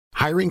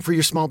Hiring for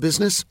your small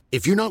business?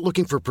 If you're not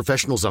looking for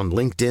professionals on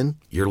LinkedIn,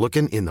 you're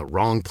looking in the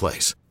wrong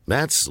place.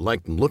 That's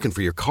like looking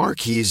for your car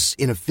keys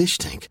in a fish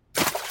tank.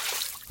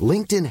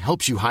 LinkedIn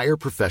helps you hire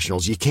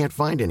professionals you can't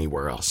find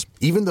anywhere else,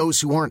 even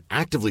those who aren't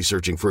actively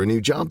searching for a new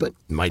job but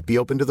might be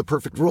open to the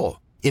perfect role.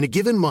 In a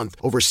given month,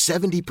 over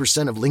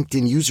 70% of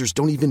LinkedIn users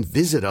don't even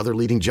visit other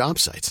leading job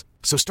sites.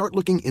 So start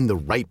looking in the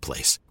right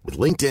place. With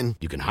LinkedIn,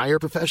 you can hire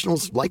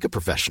professionals like a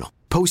professional.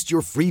 Post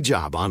your free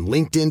job on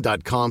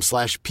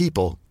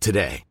linkedin.com/people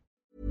today.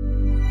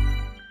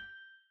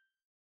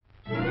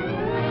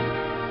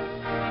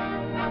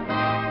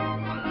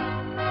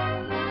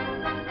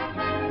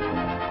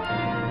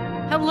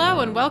 Hello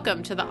and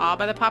welcome to the Awe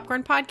by the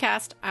Popcorn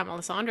podcast. I'm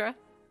Alessandra.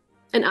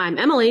 And I'm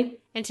Emily.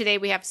 And today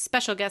we have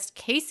special guest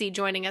Casey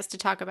joining us to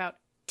talk about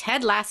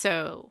Ted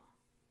Lasso.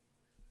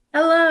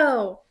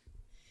 Hello.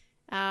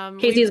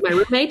 Casey is my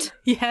roommate.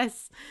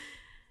 Yes.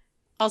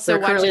 Also,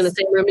 we're currently in the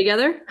same room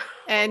together.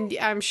 And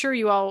I'm sure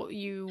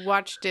you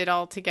watched it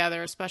all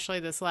together, especially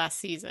this last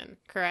season,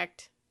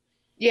 correct?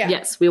 Yeah.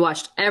 Yes, we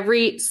watched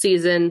every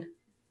season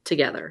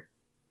together.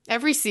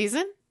 Every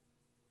season?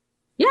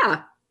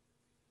 Yeah.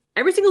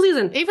 Every single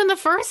season. Even the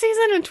first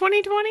season in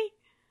 2020?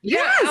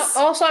 Yes.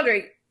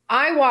 Alessandra,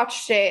 I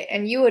watched it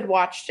and you had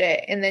watched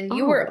it, and then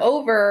you were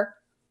over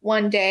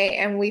one day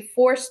and we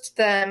forced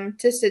them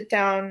to sit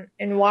down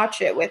and watch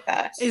it with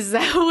us. Is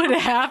that what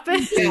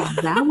happened? Yeah. Is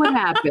that what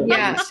happened?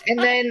 Yes. And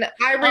then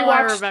I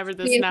rewatched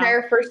the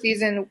entire first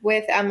season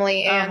with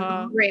Emily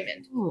and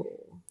Raymond. Oh.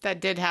 That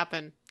did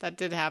happen.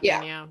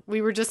 Yeah.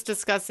 We were just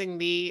discussing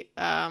the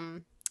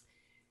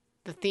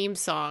theme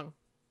song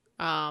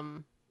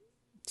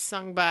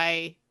sung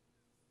by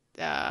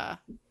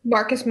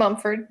Marcus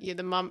Mumford. Yeah,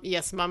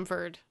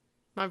 Mumford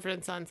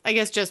and Sons. I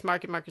guess just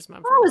Marcus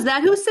Mumford. Oh, is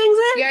that who sings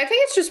it? Yeah, I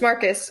think it's just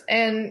Marcus,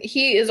 and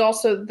he is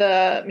also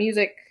the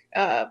music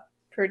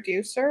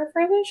producer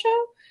for the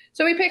show.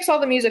 So he picks all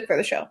the music for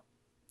the show.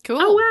 Cool.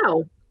 Oh,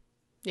 wow.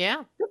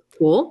 Yeah. That's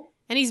cool.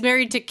 And he's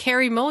married to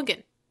Carey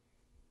Mulligan.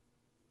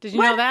 Did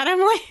you know that,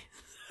 Emily?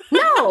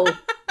 No.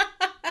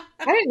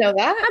 I didn't know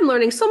that. I'm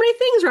learning so many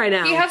things right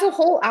now. He has a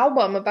whole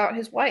album about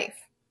his wife.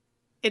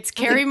 It's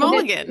Carey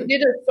Mulligan. He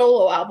did a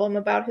solo album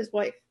about his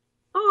wife.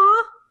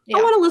 Aw. Yeah.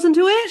 I want to listen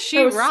to it.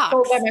 She rocks. I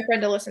was told by my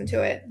friend to listen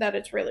to it, that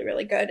it's really,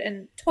 really good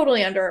and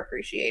totally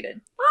underappreciated.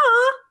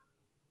 Aw.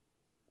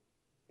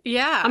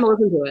 Yeah. I'm going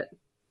to listen to it.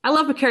 I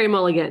love Carey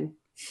Mulligan.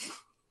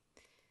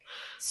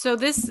 So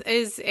this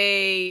is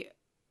a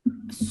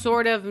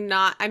sort of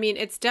not, I mean,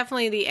 it's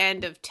definitely the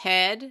end of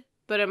Ted,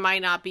 but it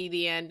might not be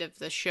the end of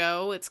the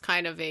show. It's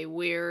kind of a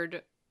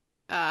weird,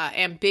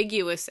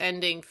 ambiguous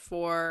ending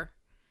for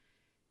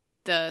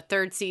the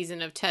third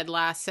season of Ted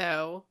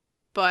Lasso.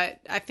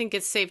 But I think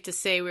it's safe to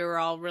say we were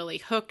all really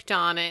hooked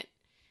on it,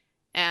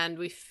 and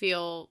we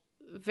feel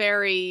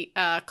very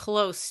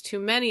close to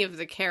many of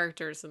the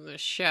characters in the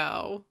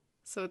show.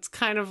 So it's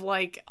kind of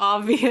like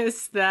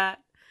obvious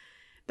that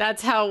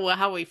that's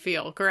how we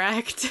feel,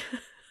 correct?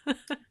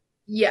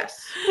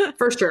 Yes.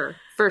 For sure.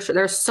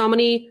 There's so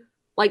many,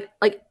 like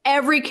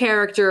every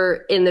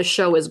character in the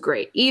show is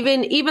great.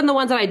 Even the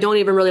ones that I don't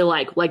even really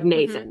like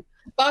Nathan.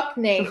 Mm-hmm. Fuck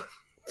Nate.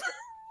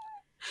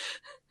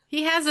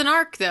 He has an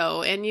arc,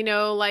 though, and,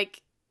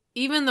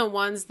 even the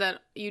ones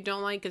that you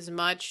don't like as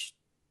much,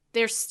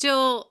 they're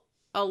still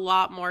a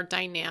lot more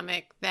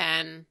dynamic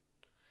than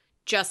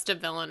just a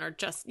villain or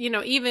just,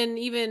 even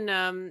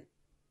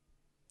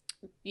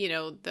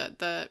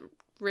the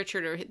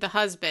Richard or the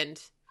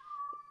husband,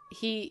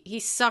 he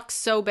sucks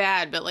so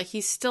bad, but,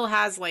 he still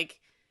has,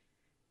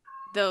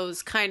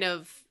 those kind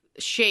of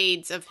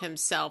shades of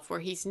himself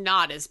where he's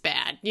not as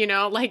bad,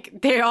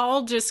 they're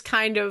all just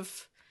kind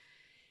of...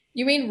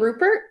 You mean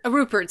Rupert?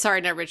 Rupert,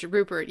 sorry, not Richard.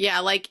 Rupert.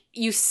 Yeah,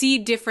 you see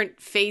different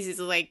phases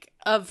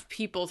of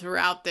people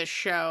throughout this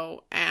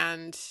show,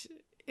 and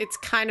it's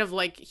kind of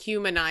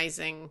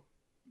humanizing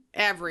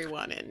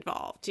everyone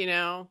involved,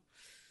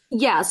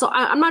 Yeah, so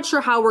I'm not sure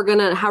how we're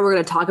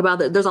gonna talk about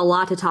that. There's a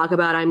lot to talk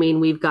about. I mean,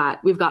 we've got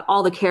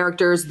all the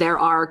characters, their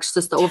arcs,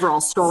 just the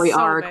overall story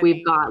arc. Many.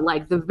 We've got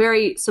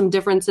some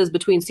differences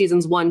between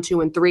seasons 1,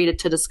 2, and 3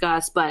 to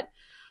discuss, but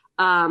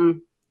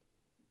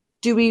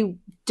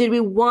did we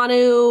want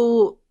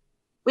to?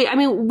 I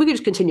mean, we could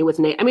just continue with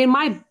Nate. I mean,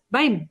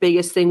 my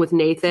biggest thing with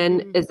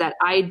Nathan is that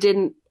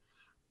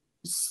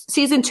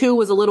season 2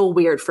 was a little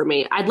weird for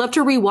me. I'd love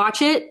to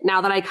rewatch it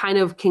now that I kind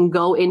of can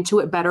go into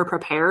it better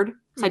prepared.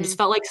 So I just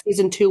felt like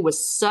season 2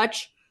 was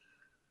such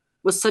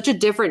a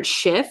different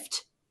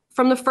shift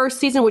from the first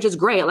season, which is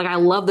great. I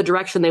love the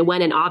direction they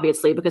went in,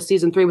 obviously, because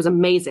season 3 was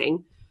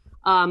amazing.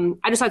 I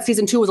just thought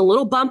season 2 was a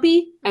little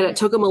bumpy, and it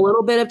took him a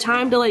little bit of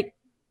time to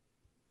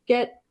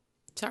get.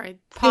 Sorry,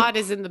 Pod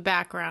is in the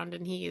background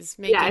and he is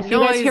making if noise you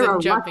guys hear and a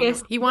jumping.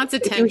 ruckus, He wants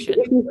attention.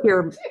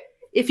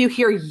 If you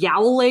hear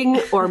yowling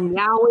or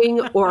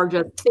meowing or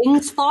just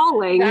things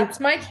falling, that's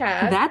my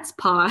cat. That's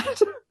Pod.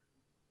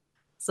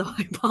 So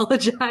I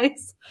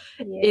apologize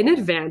in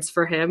advance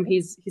for him.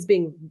 He's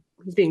being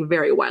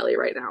very wily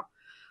right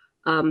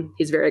now.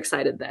 He's very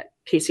excited that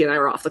Casey and I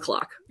are off the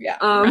clock. Yeah.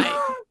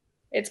 Right.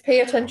 It's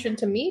pay attention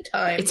to me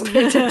time. It's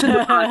pay attention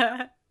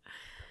to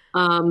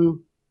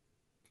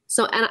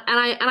So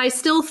I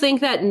still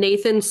think that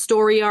Nathan's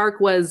story arc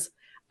was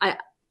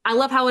I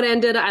love how it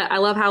ended. I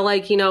love how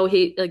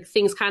he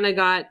things kind of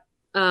got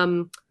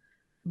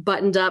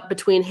buttoned up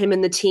between him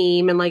and the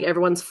team and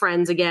everyone's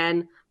friends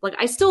again.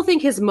 I still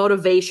think his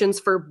motivations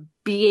for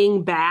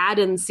being bad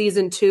in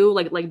season 2,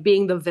 like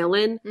being the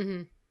villain,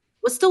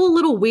 was still a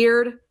little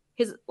weird.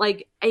 His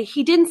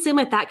he didn't seem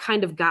like that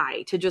kind of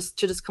guy to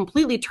just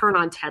completely turn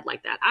on Ted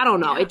like that. I don't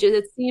know. Yeah.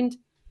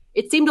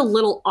 It seemed a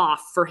little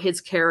off for his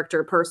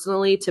character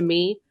personally to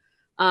me.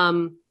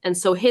 And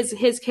so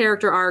his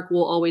character arc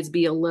will always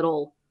be a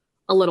little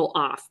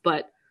off,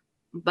 but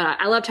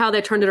I loved how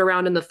they turned it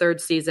around in the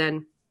 3rd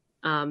season.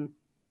 And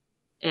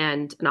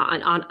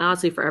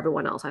honestly, for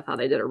everyone else, I thought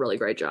they did a really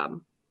great job.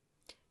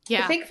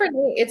 Yeah. I think for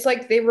me, it's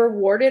like they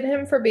rewarded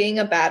him for being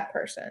a bad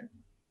person.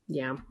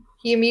 Yeah.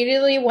 He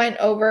immediately went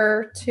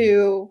over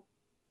to,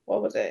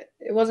 what was it?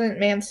 It wasn't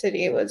Man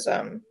City. It was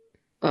Ham.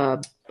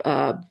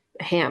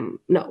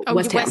 No,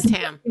 West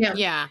Ham.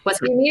 Yeah.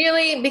 West Ham. He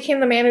immediately became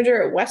the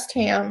manager at West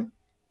Ham.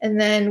 And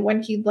then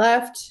when he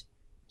left,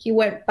 he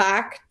went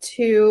back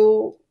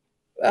to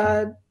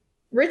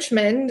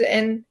Richmond.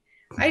 And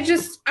I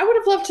would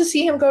have loved to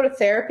see him go to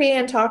therapy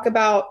and talk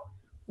about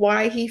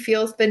why he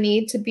feels the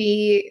need to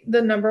be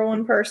the number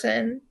one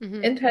person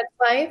in Ted's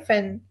life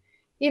and,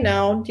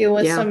 deal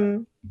with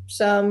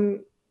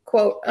some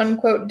quote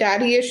unquote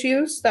daddy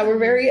issues that were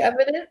very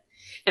evident.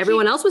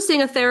 Everyone else was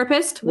seeing a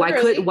therapist. Why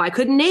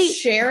couldn't Nate?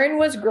 Sharon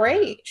was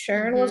great.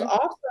 Sharon was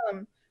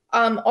awesome.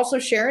 Also,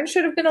 Sharon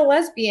should have been a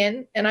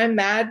lesbian, and I'm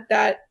mad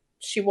that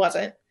she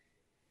wasn't,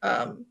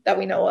 that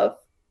we know of.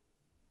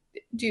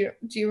 Do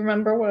you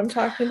remember what I'm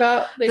talking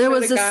about? There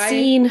was a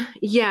scene.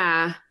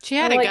 Yeah. She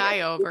had a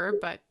guy over,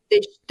 but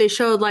they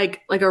showed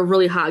like a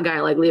really hot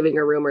guy leaving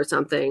her room or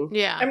something.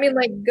 Yeah. I mean,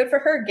 good for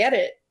her, get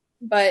it.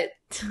 But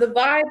the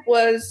vibe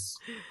was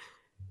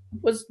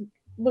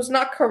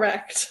not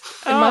correct.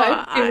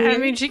 I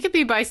mean, she could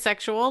be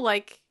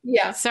bisexual,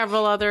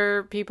 several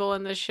other people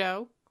in the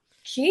show.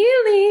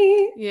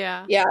 Keely.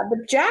 Yeah. Yeah,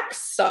 but Jack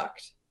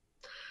sucked.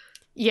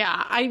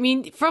 Yeah, I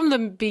mean, from the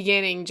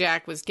beginning,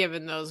 Jack was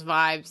given those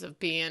vibes of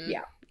being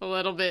a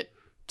little bit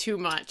too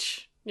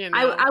much.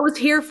 I was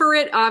here for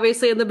it,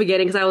 obviously, in the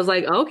beginning, because I was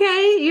like,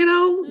 okay,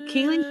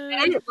 Keely,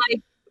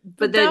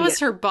 but then that was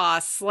her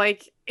boss.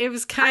 It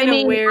was kind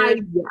of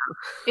weird.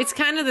 It's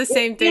kind of the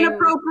same thing.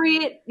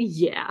 Inappropriate,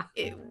 yeah.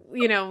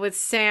 With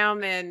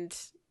Sam and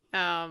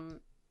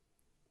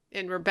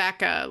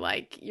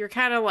Rebecca, you're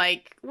kind of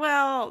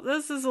well,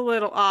 this is a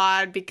little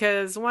odd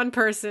because one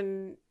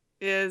person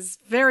is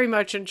very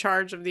much in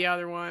charge of the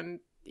other one.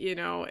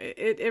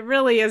 It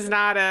really is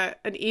not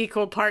an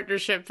equal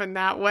partnership in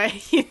that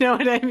way. You know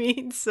what I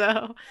mean?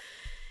 So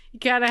you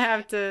kind of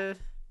have to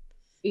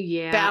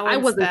balance I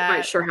wasn't that.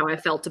 quite sure how I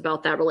felt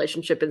about that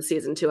relationship in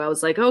season 2. I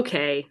was like,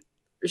 okay,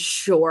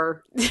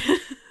 sure.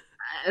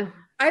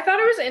 I thought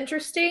it was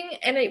interesting,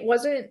 and it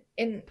wasn't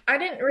I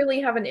didn't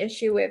really have an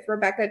issue with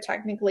Rebecca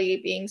technically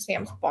being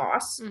Sam's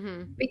boss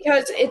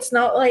because it's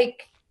not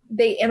like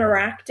they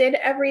interacted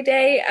every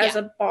day as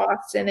a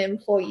boss and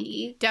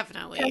employee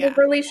kind of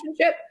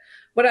relationship.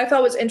 What I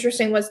thought was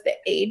interesting was the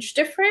age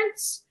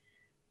difference.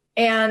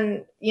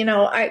 And,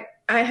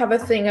 I have a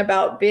thing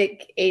about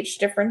big age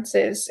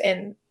differences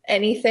in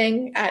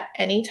anything at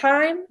any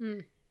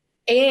time.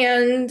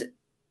 And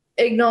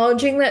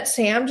acknowledging that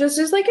Sam just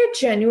is a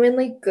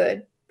genuinely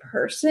good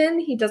person.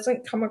 He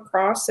doesn't come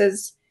across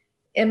as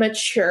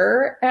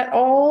immature at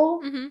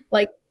all.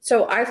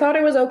 So I thought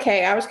it was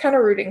okay. I was kind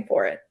of rooting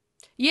for it.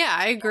 Yeah,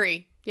 I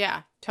agree.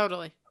 Yeah,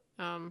 totally.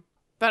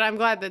 But I'm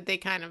glad that they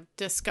kind of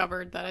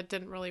discovered that it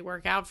didn't really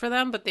work out for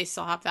them, but they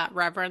still have that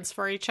reverence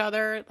for each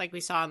other, like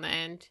we saw in the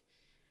end.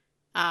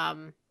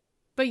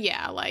 But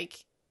yeah,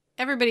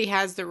 everybody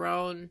has their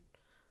own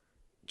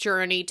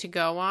journey to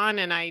go on,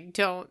 and I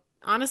don't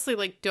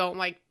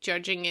like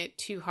judging it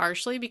too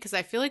harshly because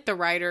I feel like the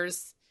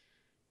writers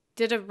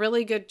did a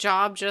really good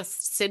job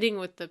just sitting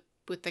with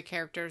the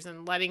characters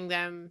and letting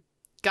them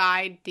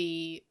guide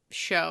the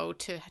show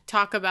to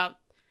talk about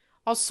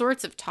all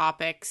sorts of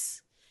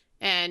topics.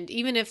 And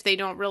even if they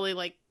don't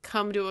really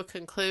come to a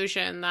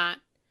conclusion that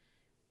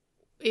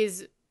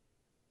is,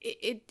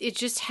 it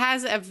just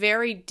has a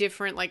very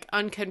different,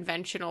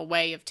 unconventional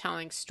way of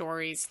telling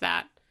stories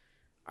that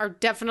are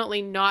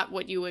definitely not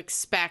what you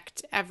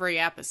expect every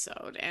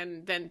episode.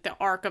 And then the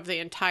arc of the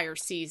entire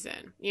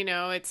season,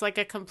 it's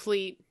a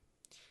complete,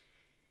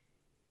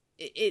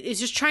 it's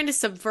just trying to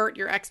subvert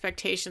your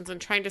expectations and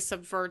trying to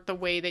subvert the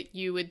way that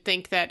you would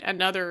think that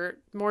another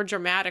more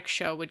dramatic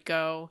show would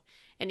go,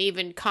 and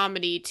even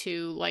comedy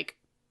to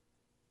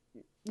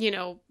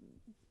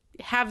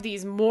have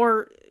these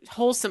more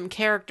wholesome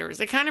characters.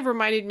 It kind of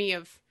reminded me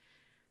of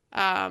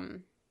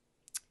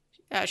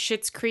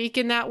Schitt's Creek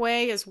in that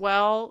way as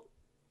well,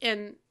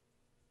 and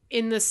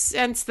in the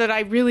sense that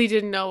I really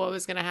didn't know what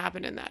was going to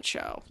happen in that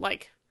show.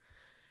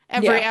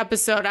 every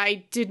episode,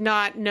 I did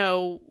not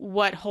know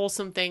what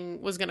wholesome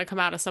thing was going to come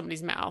out of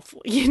somebody's mouth.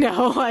 You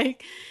know,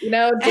 like...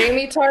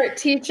 Jamie Tart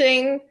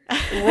teaching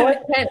Roy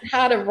Kent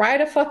how to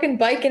ride a fucking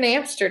bike in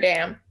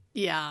Amsterdam.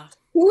 Yeah.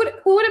 Who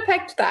would have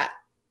picked that?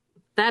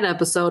 That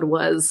episode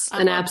was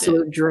an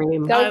absolute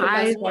dream.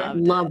 I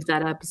loved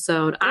that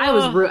episode.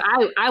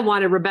 I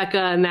wanted Rebecca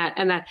and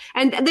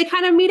they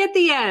kind of meet at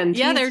the end.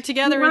 Yeah, they're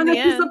together in the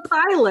end. He's a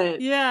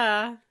pilot.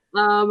 Yeah.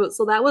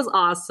 So that was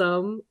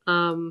awesome.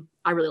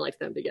 I really liked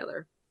them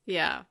together.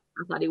 Yeah.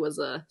 I thought he was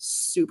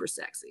super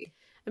sexy.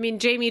 I mean,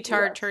 Jamie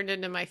Tart turned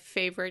into my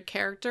favorite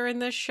character in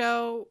this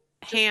show,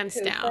 hands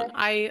down.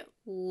 I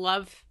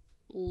love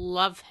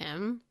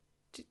him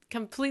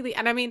completely.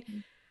 And I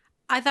mean,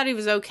 I thought he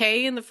was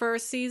okay in the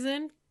first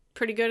season,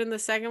 pretty good in the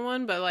second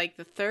one, but like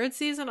the third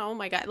season, oh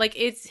my God, like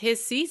it's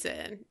his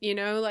season,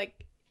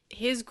 like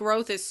his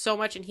growth is so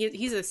much, and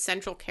he's a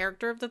central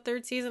character of the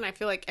third season. I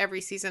feel like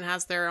every season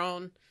has their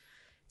own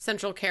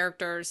central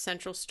characters,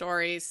 central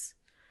stories.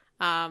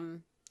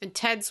 And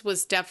Ted's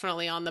was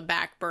definitely on the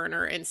back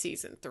burner in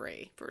season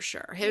 3 for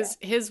sure.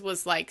 His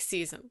was like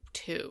season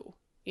 2,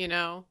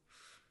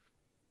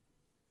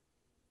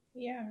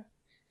 Yeah.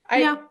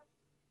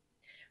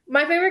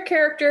 My favorite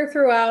character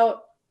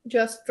throughout,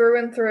 just through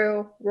and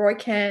through, Roy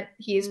Kent.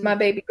 He's my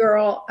baby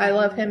girl. I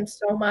love him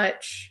so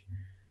much.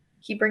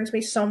 He brings me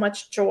so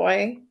much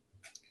joy.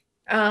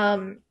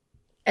 And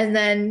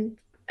then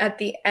at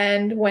the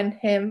end, when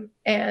him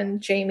and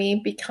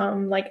Jamie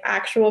become like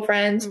actual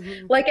friends,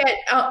 like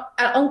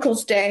at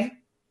Uncle's Day,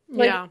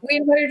 like we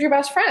invited your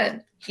best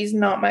friend. He's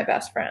not my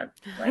best friend.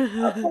 Like,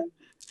 okay.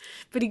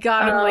 But he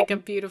got him like a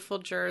beautiful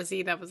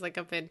jersey that was like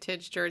a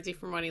vintage jersey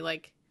from when he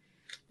like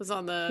was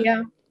on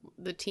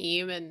the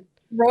team. And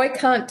Roy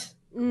Kent,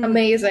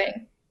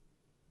 amazing,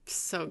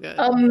 so good,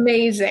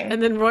 amazing.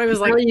 And then Roy was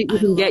like, you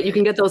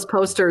can get those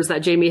posters that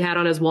Jamie had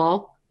on his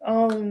wall.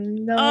 Oh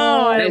no!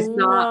 Oh,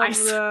 I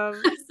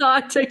saw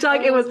a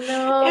TikTok. It was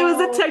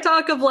a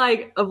TikTok of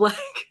like,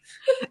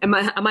 am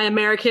I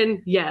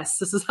American? Yes.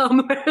 This is how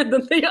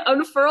the thing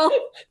unfurled.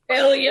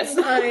 Hell yes,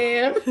 I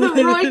am.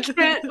 Roy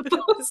Kent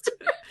poster.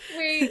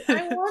 Wait,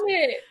 I want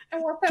it. I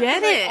want that.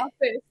 Get for it. my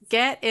office.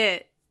 Get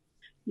it.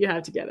 You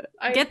have to get it.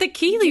 Get the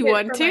Keeley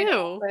one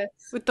too,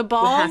 with the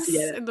balls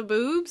and the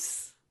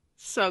boobs.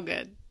 So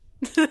good.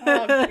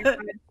 Oh,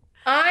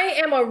 I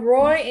am a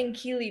Roy and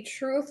Keeley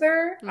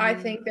truther. I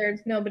think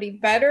there's nobody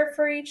better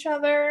for each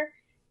other.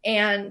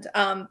 And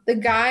the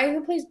guy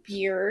who plays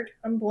Beard,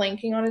 I'm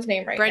blanking on his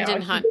name right Brendan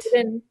now. Hunt.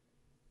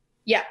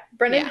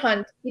 Brendan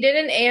Hunt. He did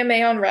an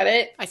AMA on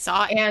Reddit. I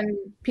saw it. And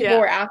people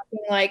were asking,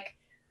 like,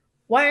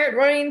 why aren't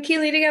Roy and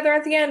Keeley together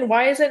at the end?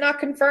 Why is it not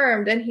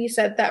confirmed? And he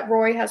said that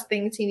Roy has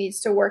things he needs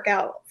to work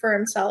out for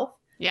himself.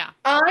 Yeah.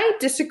 I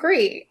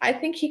disagree. I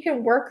think he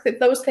can work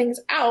those things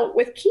out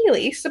with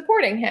Keeley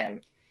supporting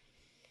him.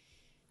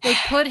 They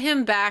put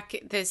him back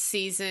this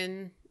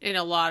season in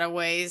a lot of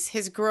ways.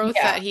 His growth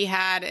that he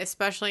had,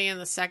 especially in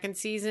the second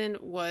season,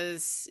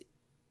 was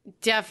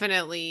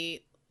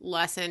definitely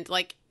lessened.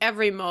 Like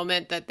every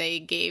moment that they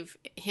gave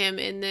him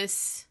in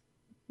this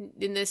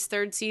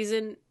third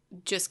season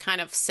just kind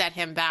of set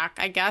him back,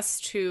 I guess,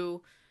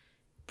 to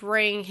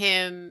bring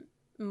him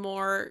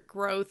more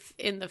growth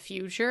in the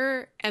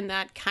future. And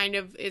that kind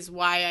of is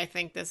why I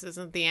think this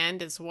isn't the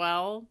end as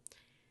well.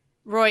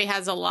 Roy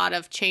has a lot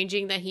of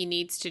changing that he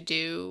needs to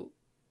do,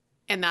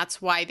 and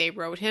that's why they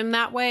wrote him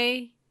that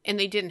way, and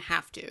they didn't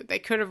have to. They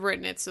could have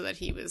written it so that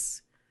he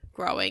was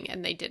growing,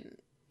 and they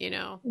didn't,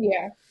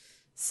 Yeah.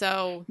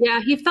 So yeah,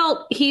 he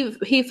felt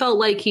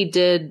like he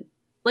did,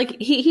 like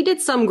he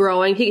did some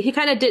growing. He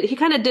kind of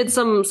did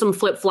some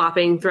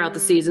flip-flopping throughout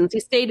the seasons. He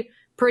stayed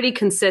pretty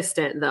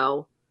consistent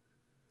though.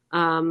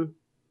 I'd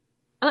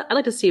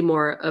like to see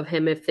more of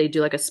him if they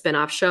do like a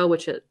spin-off show,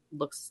 which it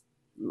looks,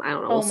 I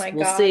don't know. Oh my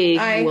we'll God. see.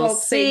 I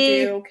hope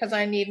they do, because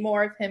I need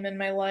more of him in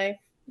my life.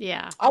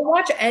 Yeah. I'll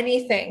watch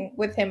anything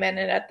with him in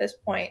it at this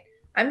point.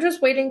 I'm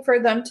just waiting for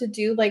them to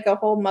do like a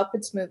whole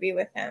Muppets movie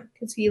with him,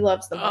 because he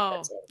loves the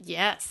Muppets. Oh,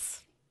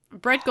 yes.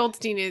 Brett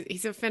Goldstein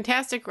he's a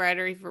fantastic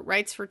writer. He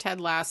writes for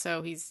Ted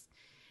Lasso.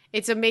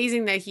 It's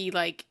amazing that he,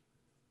 like,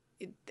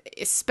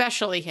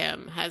 especially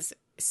him, has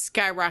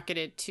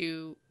skyrocketed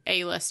to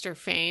A-lister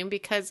fame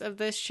because of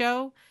this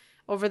show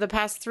over the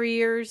past 3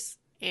 years.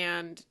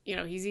 And,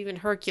 he's even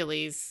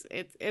Hercules.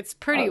 It's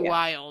pretty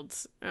wild.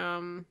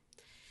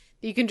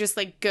 You can just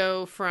like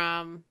go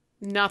from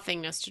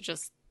nothingness to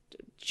just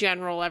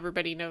general,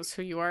 everybody knows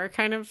who you are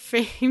kind of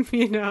fame,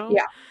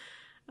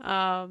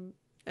 Yeah.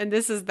 And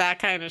this is that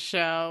kind of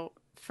show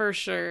for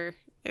sure.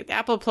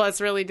 Apple Plus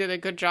really did a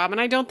good job,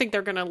 and I don't think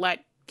they're gonna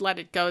let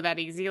it go that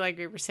easy, like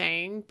we were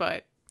saying.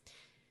 But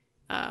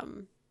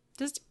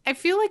just I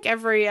feel like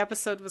every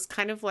episode was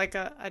kind of like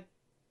a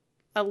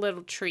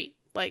little treat.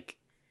 Like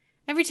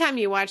every time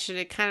you watched it,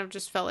 it kind of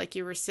just felt like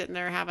you were sitting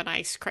there having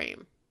ice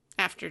cream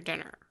after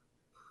dinner.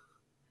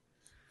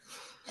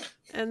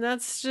 And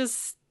that's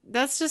just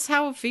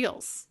how it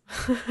feels.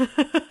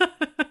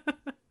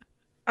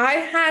 I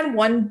had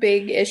one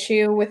big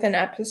issue with an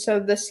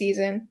episode this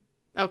season.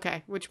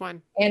 Okay, which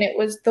one? And it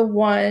was the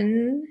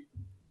one,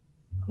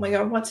 oh my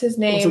God, what's his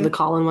name? Was it the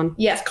Colin one?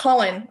 Yes,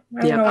 Colin.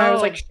 I don't know why I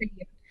was like,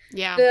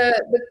 yeah.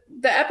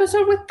 The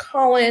episode with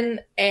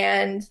Colin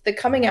and the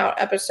coming out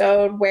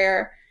episode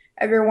where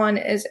everyone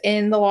is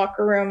in the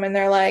locker room and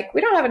they're like, we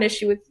don't have an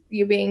issue with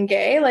you being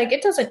gay. Like,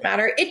 it doesn't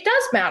matter. It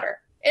does matter.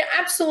 It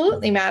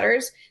absolutely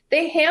matters.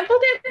 They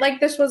handled it like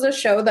this was a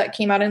show that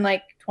came out in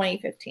like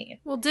 2015.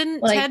 Well,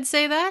 didn't Ted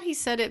say that? He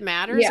said it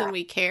matters and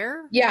we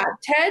care? Yeah,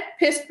 Ted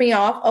pissed me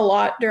off a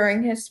lot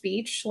during his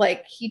speech.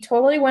 Like, he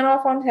totally went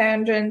off on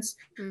tangents,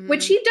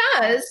 which he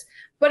does,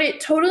 but it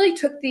totally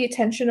took the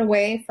attention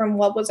away from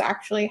what was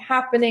actually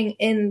happening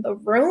in the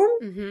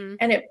room.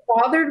 And it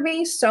bothered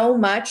me so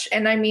much.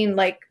 And I mean,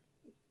 like,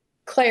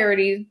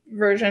 clarity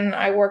version,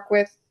 I work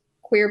with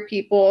queer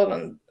people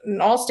and in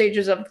all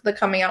stages of the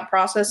coming out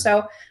process.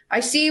 So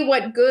I see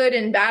what good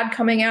and bad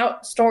coming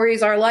out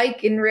stories are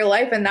like in real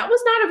life. And that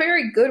was not a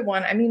very good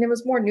one. I mean, it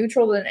was more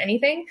neutral than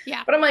anything.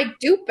 Yeah. But I'm like,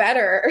 do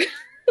better.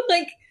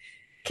 Like,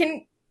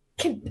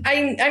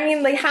 I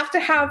mean, they have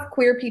to have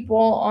queer people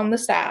on the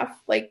staff.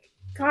 Like,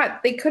 God,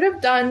 they could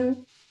have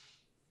done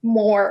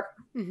more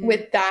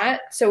with that.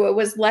 So it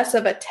was less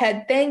of a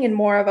Ted thing and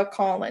more of a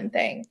Colin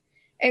thing.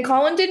 And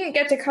Colin didn't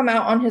get to come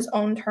out on his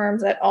own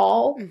terms at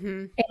all.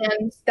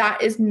 And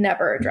that is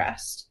never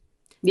addressed.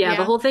 Yeah,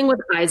 the whole thing with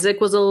Isaac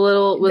was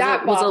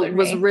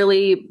was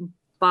really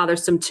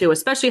bothersome too,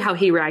 especially how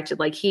he reacted.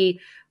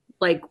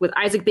 Like with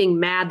Isaac being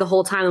mad the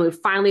whole time, and we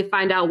finally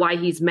find out why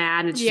he's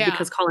mad. It's just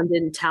because Colin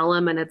didn't tell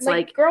him, and it's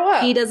like grow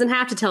up. He doesn't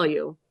have to tell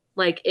you.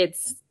 Like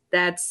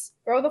that's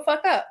grow the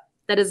fuck up.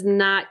 It is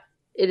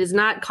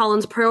not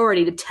Colin's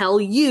priority to tell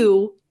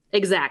you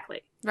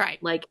exactly. Right.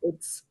 Like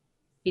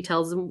he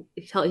tells him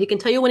he can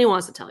tell you when he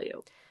wants to tell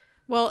you.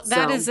 Well,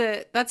 that's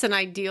an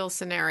ideal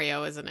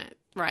scenario, isn't it?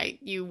 Right.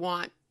 You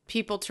want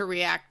people to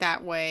react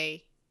that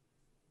way.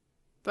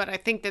 But I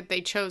think that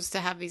they chose to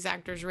have these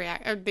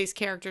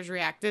characters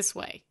react this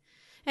way.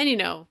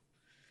 And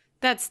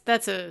that's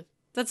a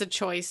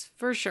choice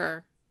for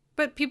sure.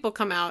 But people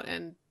come out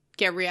and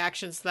get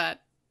reactions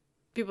that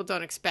people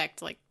don't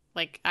expect,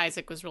 like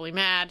Isaac was really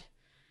mad.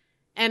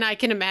 And I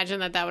can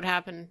imagine that would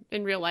happen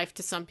in real life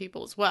to some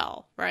people as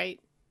well, right?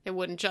 It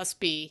wouldn't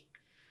just be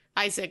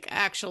Isaac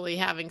actually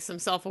having some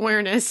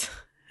self-awareness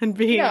and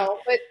being... No,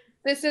 but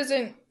this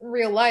isn't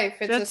real life.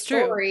 It's a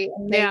story. True.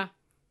 And they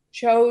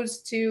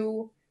chose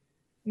to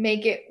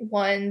make it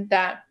one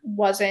that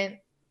wasn't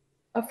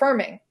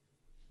affirming.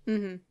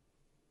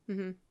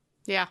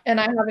 Yeah. And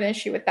I have an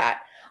issue with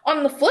that.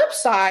 On the flip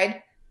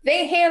side,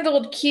 they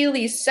handled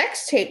Keely's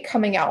sex tape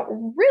coming out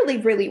really,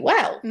 really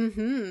well.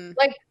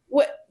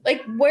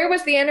 Like, where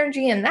was the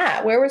energy in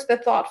that? Where was the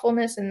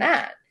thoughtfulness in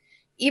that?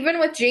 Even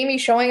with Jamie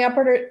showing up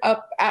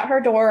at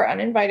her door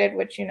uninvited,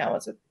 which,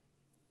 is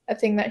a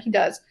thing that he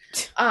does.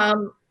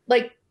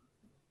 Like,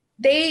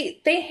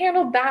 they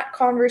handled that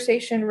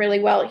conversation really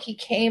well. He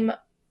came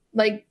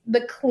like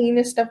the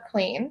cleanest of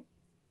clean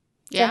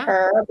to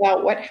her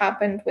about what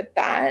happened with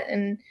that.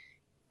 And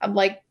I'm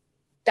like,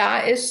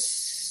 that is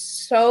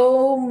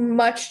so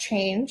much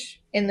change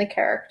in the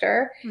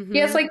character. He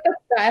has like the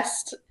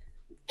best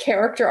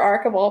character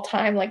arc of all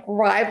time, like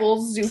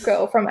rivals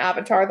Zuko from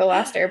Avatar: The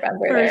Last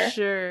Airbender.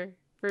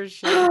 For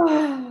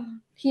sure.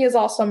 He is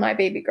also my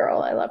baby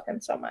girl. I love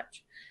him so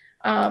much.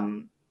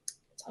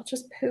 It's all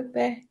just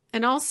poopy.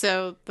 And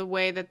also the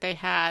way that they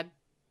had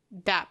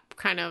that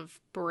kind of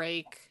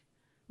break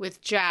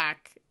with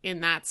Jack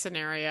in that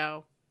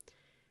scenario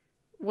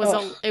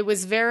it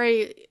was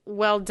very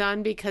well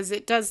done, because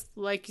it does,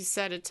 like you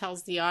said, it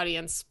tells the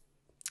audience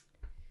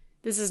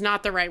this is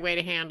not the right way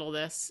to handle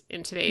this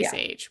in today's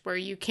age, where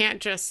you can't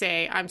just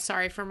say, I'm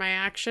sorry for my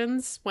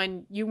actions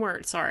when you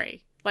weren't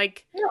sorry.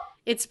 Like,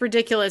 it's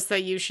ridiculous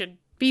that you should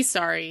be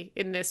sorry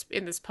in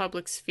this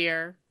public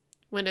sphere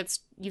when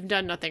you've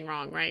done nothing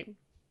wrong, right?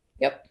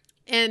 Yep.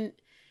 And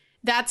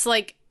that's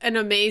like an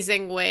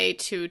amazing way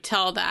to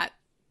tell that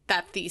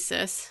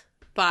thesis,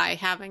 by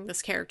having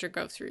this character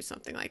go through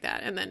something like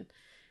that, and then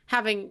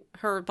having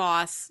her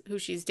boss, who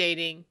she's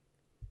dating,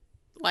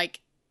 like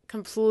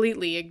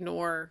completely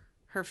ignore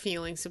her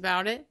feelings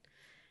about it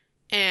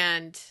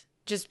and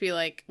just be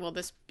like, well,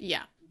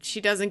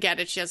 she doesn't get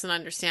it, she doesn't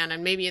understand,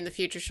 and maybe in the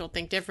future she'll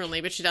think differently,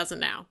 but she doesn't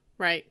now,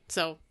 right?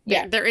 So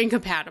they're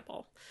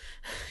incompatible.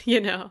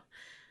 But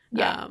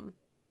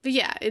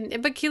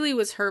but Keely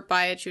was hurt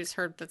by it. She was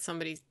hurt that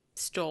somebody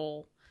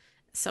stole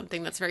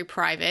something that's very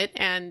private,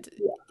 and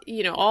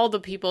all the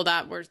people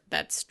that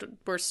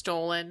were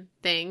stolen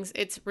things.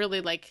 It's really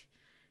like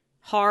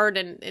hard,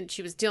 and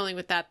she was dealing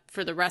with that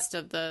for the rest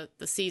of the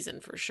season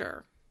for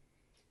sure.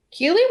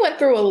 Keely went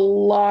through a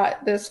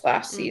lot this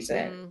last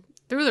season.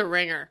 Through the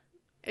ringer.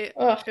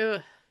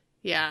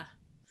 Yeah.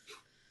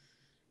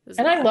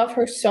 And I love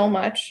her so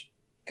much.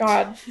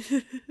 God.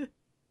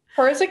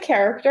 Her as a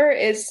character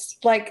is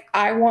like,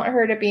 I want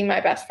her to be my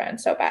best friend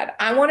so bad.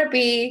 I want to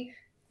be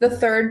the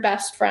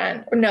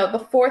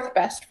the fourth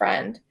best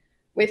friend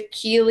with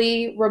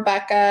Keely,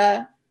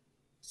 Rebecca,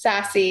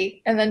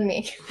 Sassy, and then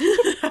me.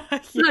 I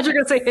thought you were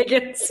going to say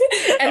Higgins.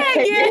 And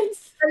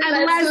Higgins.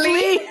 And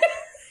Leslie.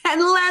 And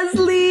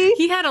Leslie.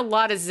 He had a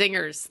lot of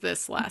zingers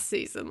this last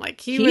season. Like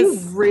he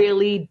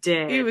really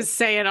did. He was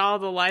saying all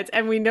the lines,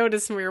 and we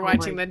noticed when we were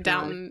watching the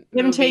Downton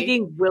movie. Him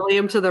taking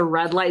William to the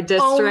red light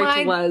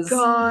district was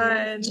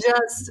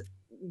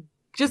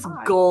just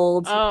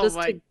gold.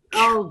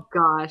 Oh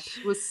gosh,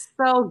 it was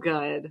so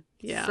good.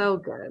 Yeah, so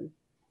good.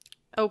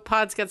 Oh,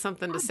 Pod's got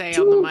something to say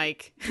on the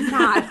mic.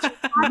 God,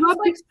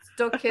 I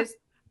stuck his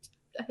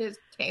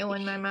tail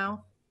in my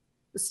mouth.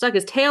 Stuck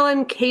his tail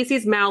in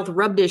Casey's mouth,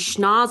 rubbed his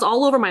schnoz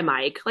all over my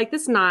mic. Like,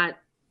 this is not,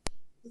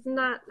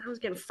 I was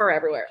getting fur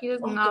everywhere. He does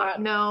not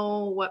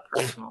know what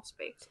personal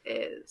space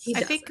is.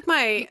 I think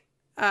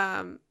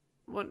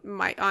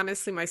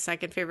honestly, my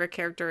second favorite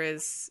character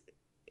is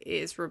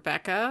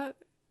Rebecca,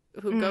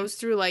 who goes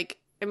through, like,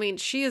 I mean,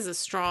 she is a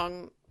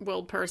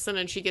strong-willed person,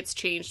 and she gets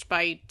changed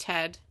by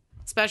Ted,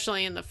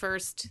 especially in the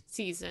first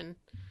season.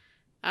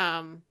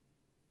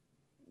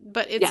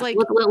 But it's like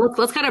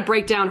let's kind of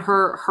break down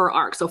her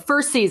arc. So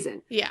first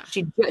season,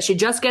 she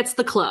just gets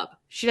the club.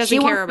 She doesn't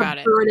care about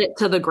it. Burn it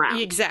to the ground.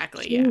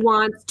 Exactly. She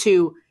wants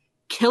to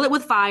kill it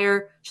with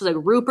fire. She's like,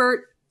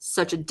 Rupert,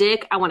 such a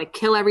dick. I want to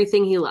kill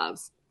everything he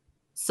loves.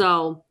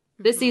 So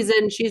this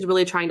season, she's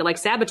really trying to like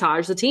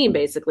sabotage the team,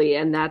 basically,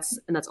 and that's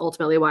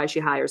ultimately why she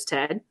hires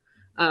Ted,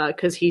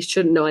 because he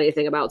shouldn't know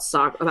anything about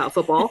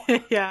football.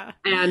 Yeah.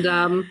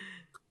 And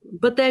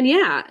but then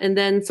and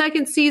then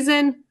second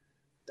season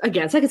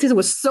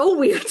was so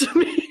weird to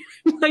me.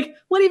 Like,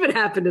 what even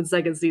happened in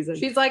second season?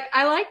 She's like,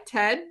 I like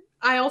Ted.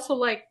 I also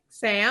like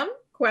Sam.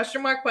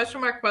 Question mark, question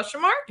mark,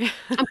 question mark.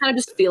 I'm kind of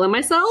just feeling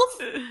myself.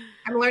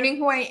 I'm learning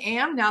who I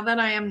am now that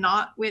I am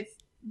not with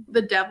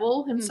the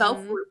devil himself,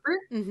 Rupert.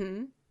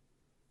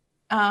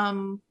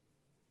 Mm-hmm.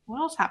 What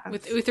else happened?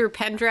 With her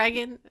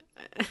Pendragon?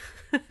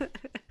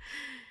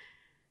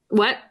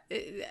 What?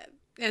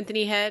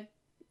 Anthony Head.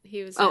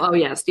 He was. Oh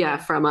yes, yeah,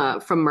 from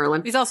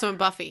Merlin. He's also in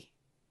Buffy.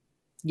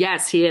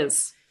 Yes, he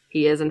is.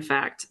 He is, in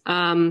fact.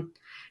 The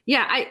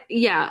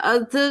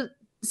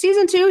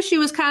season 2, she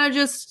was kind of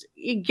just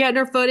getting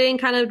her footing,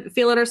 kind of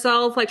feeling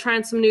herself, like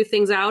trying some new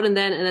things out. And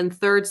then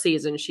third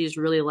season, she's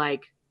really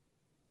like,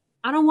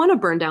 I don't want to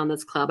burn down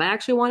this club. I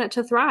actually want it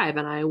to thrive,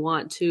 and I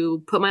want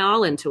to put my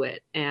all into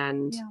it.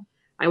 And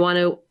I want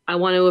to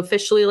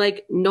officially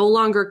like no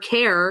longer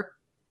care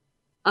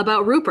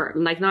about Rupert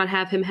and like not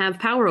have him have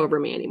power over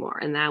me anymore.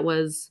 And that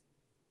was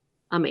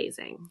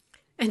amazing.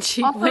 And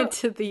she went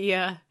to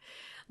the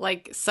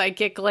like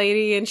psychic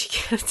lady, and she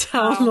kept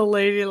telling the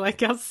lady like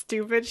how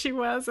stupid she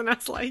was, and I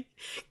was like,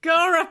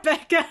 "Go,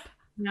 Rebecca!"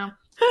 No,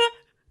 it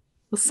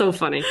was so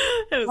funny.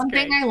 One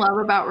thing I love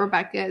about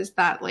Rebecca is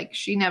that like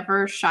she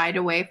never shied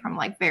away from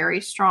like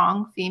very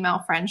strong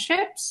female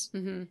friendships,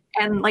 and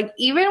like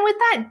even with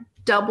that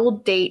double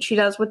date she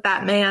does with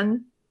that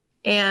man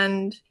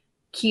and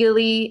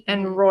Keely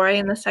and Roy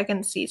in the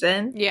second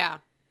season,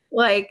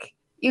 like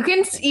you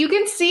can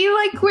see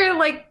like where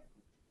like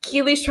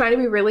Keely's trying to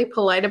be really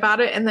polite about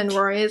it, and then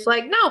Rory is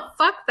like, no,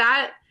 fuck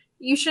that.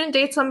 You shouldn't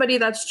date somebody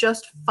that's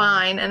just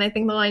fine. And I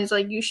think the line is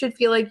like, you should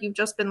feel like you've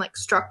just been like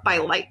struck by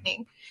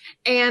lightning.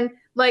 And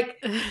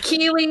like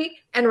Keely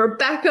and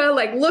Rebecca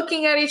like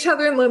looking at each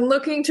other and then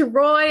looking to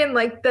Roy, and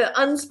like the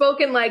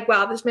unspoken like,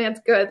 wow, this man's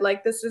good.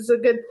 Like this is a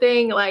good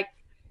thing. Like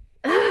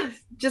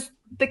just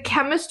the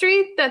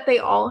chemistry that they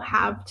all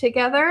have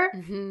together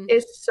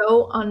is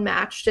so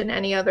unmatched in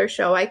any other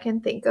show I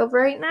can think of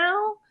right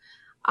now.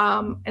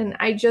 And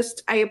I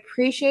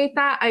appreciate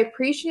that. I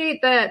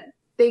appreciate that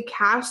they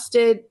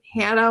casted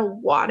Hannah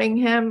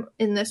Waddingham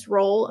in this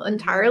role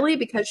entirely,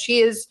 because she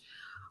is,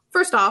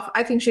 first off,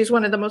 I think she's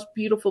one of the most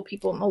beautiful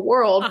people in the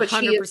world, but 100%.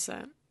 She is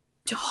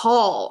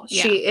tall.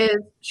 Yeah.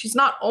 She's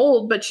not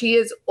old, but she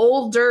is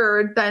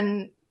older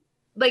than,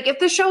 like, if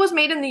the show was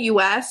made in the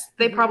US,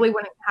 they probably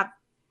wouldn't have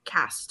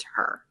cast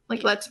her.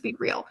 Like, let's be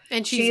real.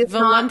 And she's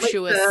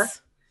voluptuous. Not, like,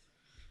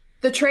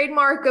 the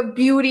trademark of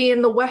beauty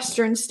in the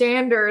Western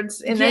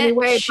standards in any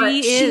way. She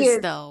is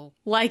though.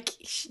 Like,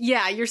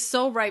 yeah, you're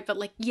so right. But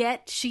like,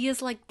 yet she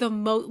is like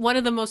one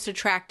of the most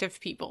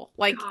attractive people.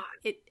 Like,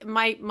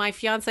 my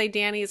fiance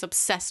Danny is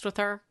obsessed with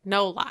her.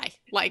 No lie.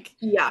 Like,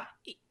 yeah,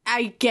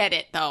 I get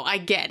it though. I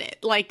get it.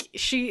 Like,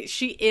 she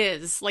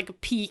is like a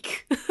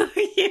peak,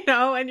 you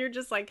know. And you're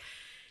just like,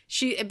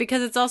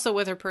 because it's also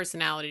with her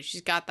personality.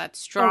 She's got that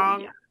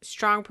strong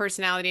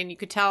personality, and you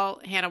could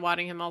tell Hannah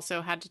Waddingham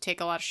also had to take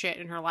a lot of shit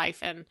in her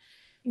life, and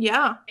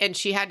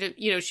she had to,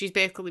 you know, she's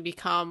basically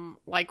become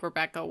like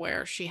Rebecca,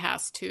 where she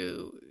has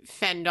to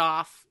fend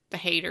off the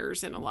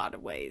haters in a lot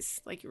of ways,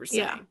 like you were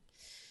saying. Yeah.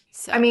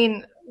 So I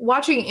mean,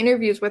 watching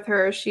interviews with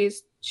her,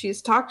 she's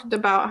talked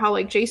about how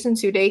like Jason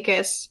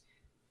Sudeikis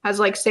has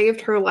like saved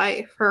her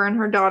life, her and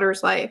her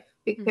daughter's life,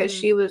 because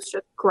she was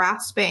just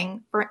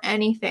grasping for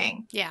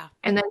anything. Yeah.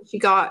 And then she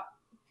got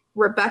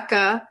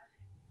Rebecca,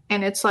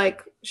 and it's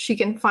like she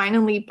can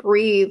finally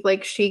breathe.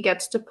 Like, she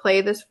gets to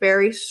play this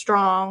very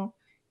strong,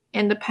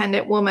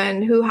 independent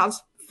woman who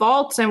has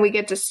faults, and we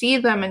get to see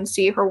them and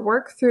see her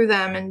work through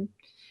them.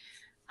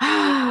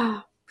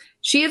 And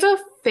she is a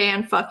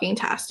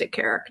fan-fucking-tastic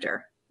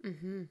character.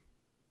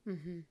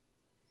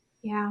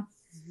 Yeah.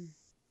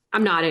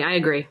 I'm nodding. I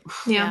agree.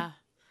 Yeah.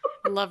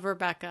 I love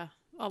Rebecca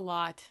a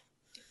lot.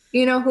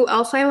 You know who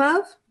else I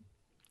love?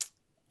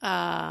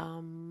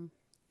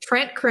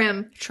 Trent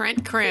Krim.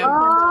 Trent Krim.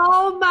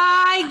 Oh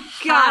my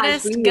gosh.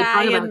 Hottest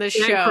guy in the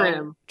show.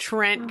 Trent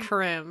Trent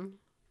Krim.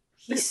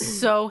 He's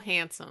so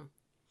handsome.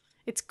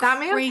 It's That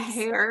crazy. man's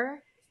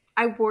hair.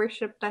 I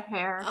worship the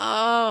hair.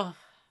 Oh.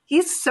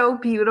 He's so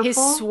beautiful. His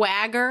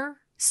swagger.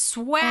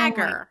 Oh my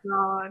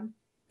God.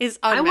 Is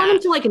unmatched. I want him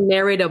to like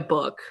narrate a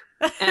book,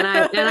 and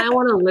I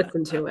want to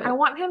listen to it. I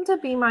want him to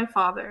be my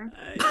father,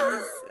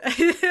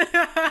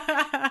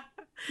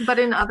 but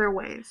in other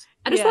ways.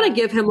 I just want to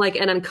give him like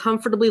an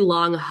uncomfortably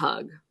long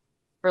hug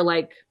for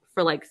like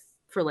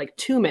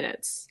 2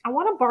 minutes. I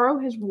want to borrow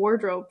his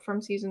wardrobe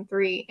from season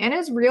 3 and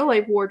his real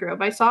life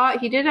wardrobe. I saw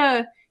he did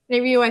a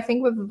interview, I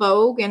think, with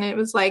Vogue, and it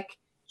was like,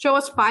 show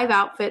us 5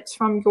 outfits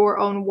from your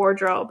own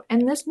wardrobe.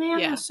 And this man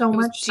has so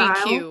much GQ.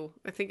 style.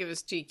 I think it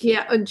was GQ.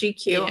 Yeah, a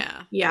GQ.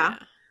 Yeah.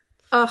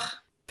 Ugh.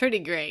 Pretty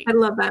great. I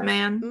love that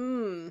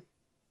man.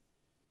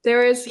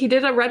 He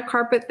did a red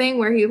carpet thing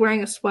where he's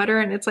wearing a sweater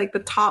and it's like the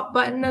top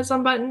button is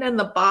unbuttoned and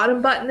the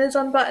bottom button is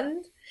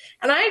unbuttoned.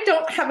 And I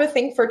don't have a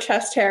thing for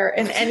chest hair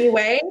in any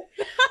way,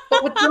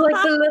 but with the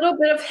little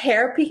bit of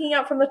hair peeking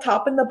out from the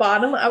top and the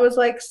bottom, I was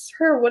like,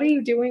 sir, what are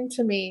you doing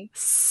to me?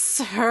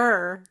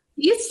 Sir.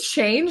 He's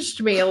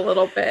changed me a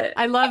little bit.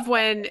 I love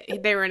when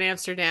they were in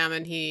Amsterdam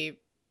and he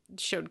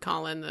showed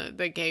Colin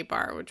the gay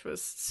bar, which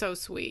was so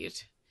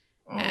sweet.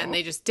 And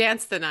they just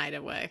danced the night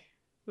away.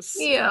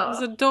 It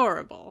was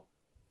adorable.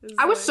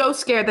 I was so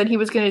scared that he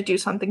was going to do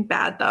something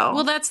bad, though.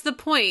 Well, that's the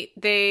point.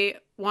 They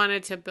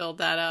wanted to build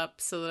that up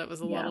so that it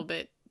was a little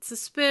bit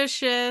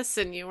suspicious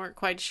and you weren't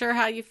quite sure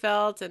how you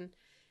felt. And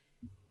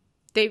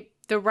the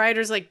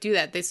writers do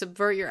that. They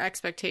subvert your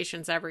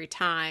expectations every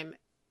time.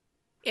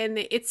 And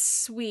it's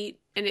sweet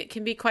and it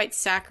can be quite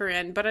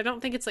saccharine, but I don't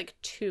think it's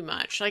too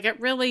much. It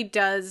really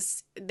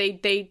does.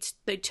 They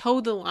toe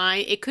the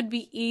line. It could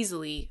be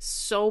easily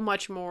so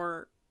much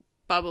more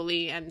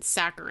bubbly and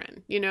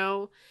saccharine,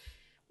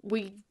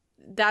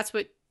 that's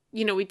what,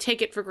 we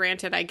take it for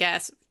granted, I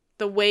guess,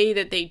 the way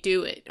that they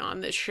do it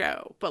on this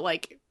show.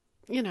 But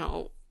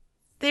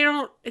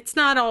it's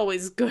not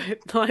always good.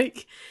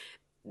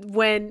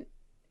 When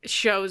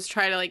shows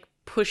try to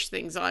push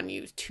things on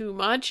you too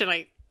much,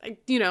 and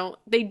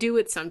they do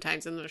it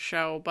sometimes in the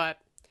show, but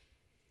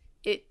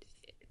it,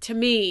 to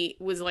me,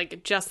 was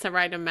just the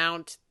right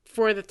amount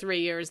for the 3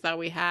 years that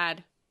we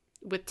had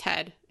with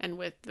Ted and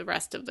with the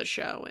rest of the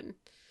show. And,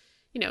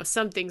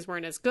 some things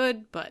weren't as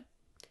good, but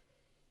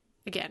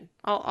again,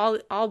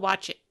 I'll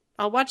watch it.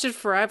 I'll watch it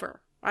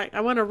forever.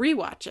 I want to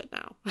rewatch it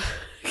now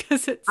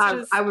because it's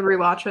just... I would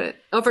rewatch it.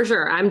 Oh, for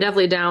sure. I'm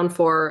definitely down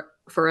for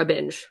a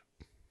binge.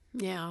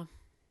 Yeah.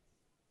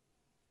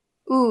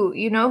 Ooh,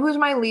 you know who's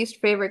my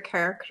least favorite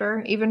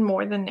character, even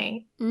more than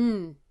Nate?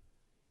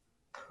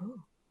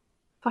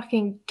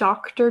 Fucking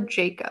Dr.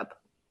 Jacob.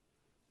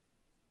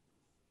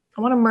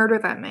 I want to murder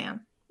that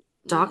man.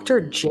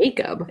 Dr.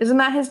 Jacob? Isn't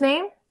that his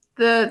name?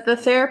 The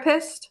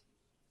therapist?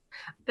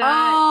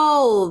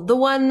 Oh, the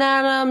one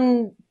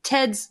that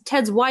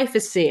Ted's wife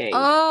is seeing.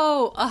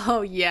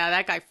 Oh yeah,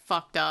 that guy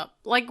fucked up.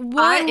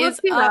 What is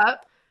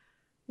up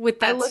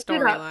with that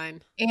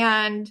storyline?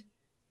 And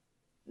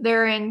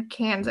they're in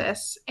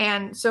Kansas.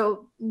 And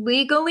so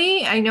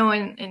legally, I know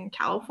in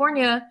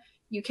California,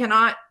 you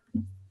cannot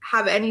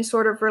have any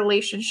sort of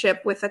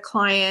relationship with a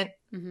client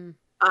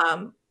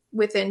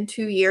within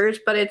 2 years.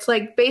 But it's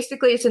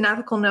basically it's an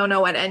ethical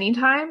no-no at any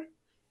time.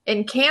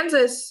 In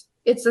Kansas,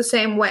 it's the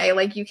same way.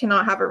 You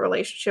cannot have a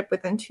relationship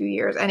within 2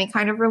 years, any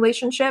kind of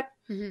relationship,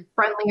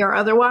 friendly or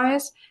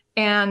otherwise.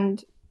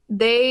 And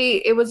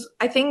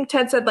I think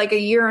Ted said a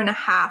year and a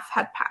half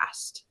had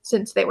passed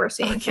since they were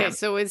seeing him. Okay,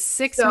 so it's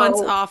 6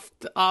 months off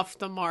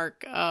the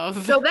mark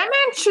of... So that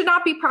man should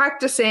not be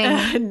practicing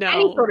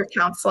any sort of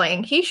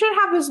counseling. He should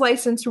have his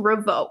license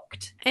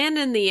revoked. And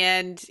in the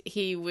end,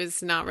 he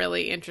was not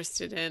really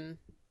interested in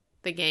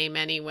the game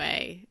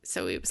anyway.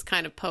 So he was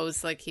kind of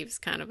posed like he was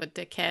kind of a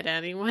dickhead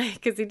anyway,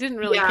 because he didn't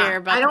really care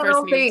about the person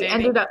he was dating. I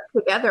don't know if they ended up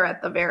together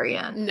at the very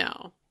end.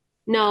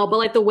 No,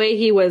 but the way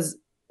he was...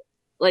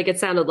 it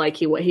sounded like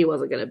he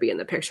wasn't going to be in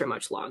the picture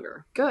much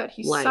longer. Good.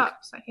 He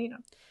sucks. I hate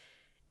him.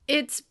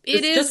 It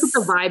is just with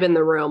the vibe in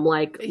the room,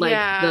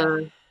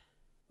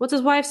 what's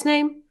his wife's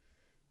name?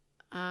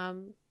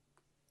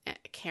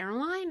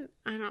 Caroline?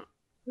 I don't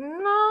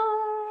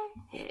know.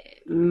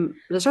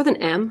 Does it start with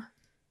an M?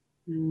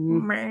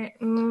 I'm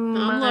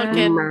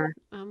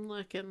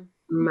looking.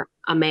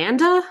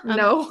 Amanda?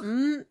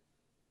 No.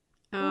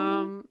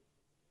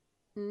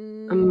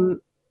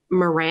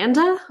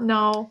 Miranda?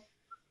 No.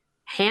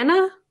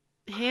 Hannah?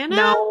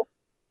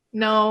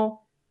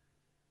 No.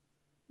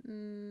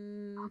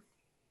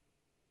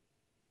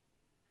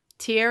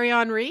 Thierry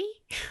Henry?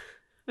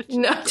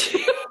 No.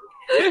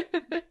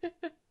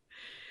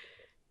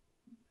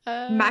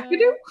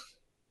 McAdoo?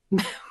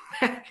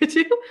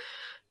 McAdoo?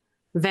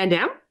 Van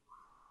Damme?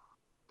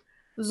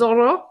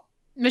 Zorro?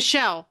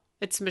 Michelle.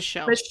 It's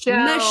Michelle.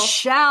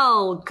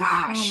 Michelle,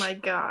 gosh. Oh my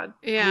God.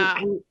 Yeah.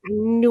 I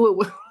knew it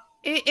was.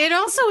 It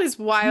also is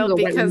wild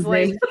because,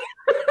 like,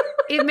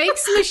 it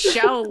makes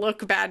Michelle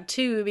look bad,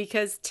 too,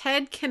 because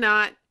Ted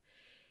cannot...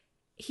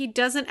 He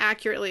doesn't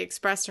accurately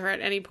express to her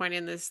at any point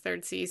in this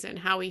third season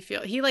how he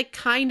feels. He, like,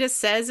 kind of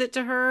says it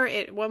to her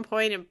at one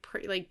point and,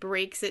 like,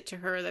 breaks it to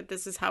her that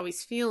this is how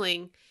he's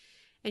feeling.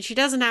 And she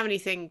doesn't have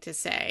anything to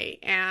say.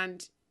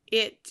 And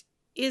it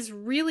is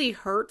really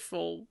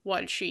hurtful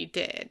what she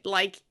did.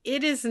 Like,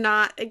 it is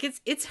not...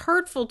 It's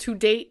hurtful to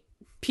date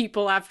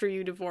people after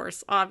you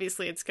divorce.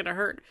 Obviously, it's gonna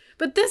hurt.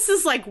 But this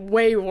is, like,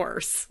 way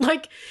worse.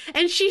 Like,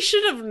 and she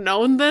should have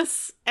known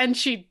this, and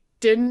she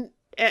didn't.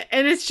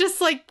 And it's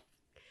just, like,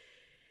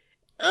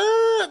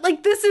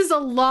 this is a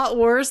lot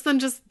worse than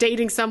just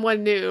dating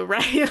someone new,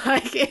 right?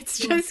 Like, it's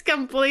just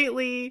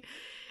completely,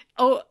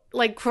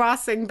 like,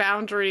 crossing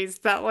boundaries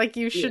that, like,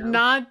 you should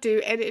not do.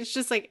 And it's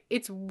just, like,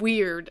 it's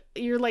weird.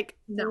 You're like,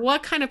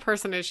 what kind of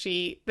person is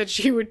she that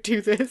she would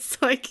do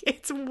this? Like,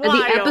 it's wild.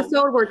 The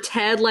episode where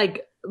Ted,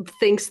 like,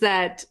 thinks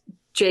that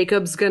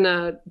Jacob's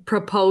gonna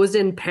propose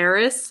in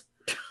Paris.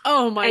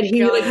 Oh my God. And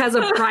he, like, has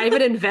a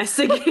private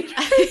investigator.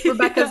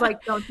 Rebecca's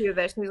like, don't do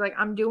this. And he's like,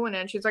 I'm doing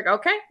it. And she's like,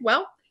 okay,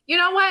 well, you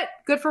know what?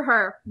 Good for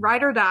her.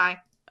 Ride or die.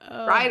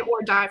 Ride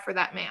or die for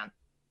that man.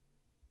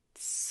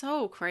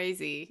 So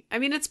crazy. I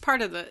mean, it's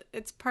part of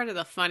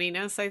the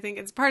funniness, I think.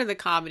 It's part of the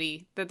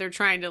comedy that they're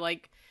trying to,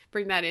 like,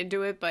 bring that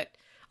into it. But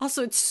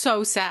also, it's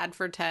so sad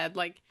for Ted.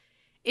 Like,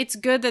 it's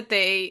good that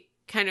they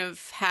kind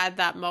of had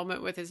that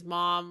moment with his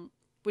mom,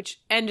 which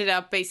ended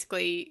up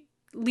basically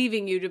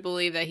leaving you to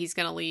believe that he's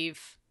going to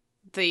leave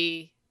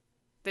the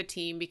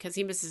team because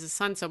he misses his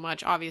son so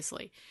much,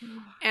 obviously.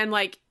 And,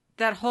 like,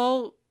 that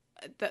whole...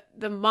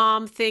 The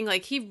mom thing,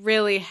 like, he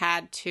really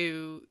had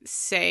to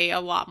say a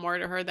lot more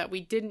to her that we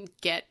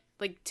didn't get,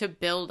 like, to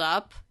build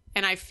up.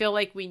 And I feel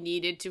like we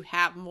needed to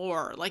have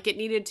more. Like, it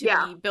needed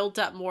to be built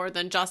up more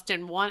than just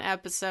in one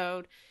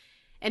episode.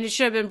 And it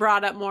should have been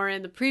brought up more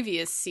in the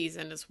previous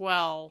season as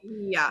well.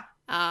 Yeah.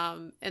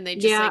 And they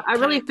just, like, I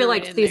really feel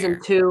like season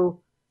 2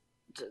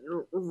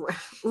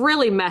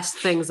 really messed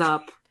things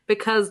up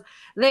because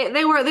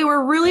they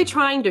were really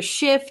trying to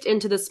shift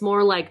into this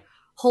more, like,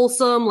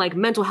 wholesome, like,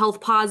 mental health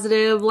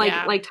positive, like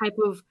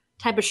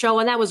type of show,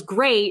 and that was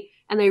great.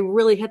 And they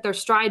really hit their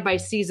stride by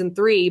season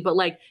 3. But,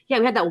 like, we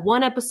had that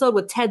one episode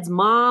with Ted's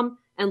mom,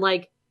 and,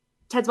 like,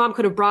 Ted's mom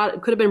could have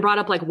been brought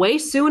up, like, way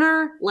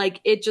sooner. Like,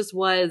 it just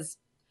was.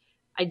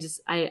 I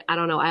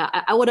don't know.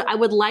 I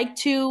would like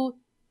to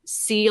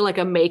see, like,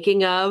 a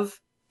making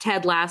of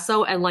Ted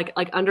Lasso and like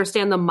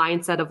understand the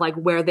mindset of, like,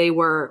 where they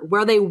were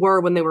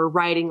when they were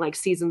writing, like,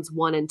 seasons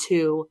 1 and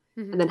 2.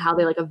 And then how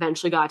they, like,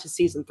 eventually got to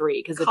season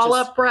 3. Because call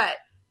up Brett.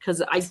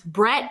 Because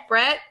Brett,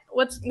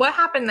 what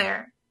happened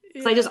there?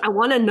 Because I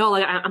want to know.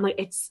 Like, I'm like,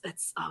 it's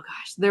oh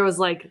gosh, there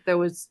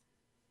was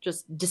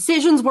just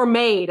decisions were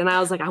made, and I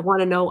was like, I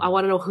want to know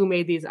who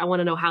made these. I want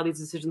to know how these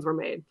decisions were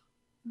made.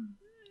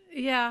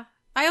 Yeah,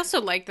 I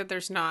also like that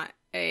there's not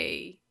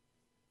a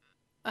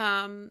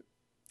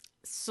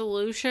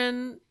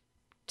solution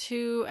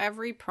to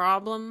every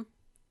problem.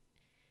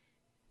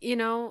 You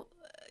know.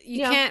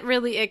 You can't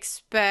really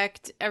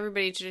expect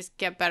everybody to just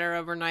get better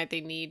overnight. They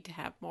need to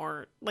have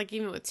more, like,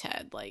 even with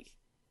Ted, like,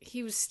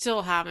 he was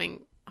still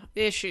having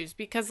issues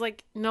because,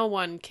 like, no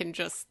one can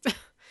just,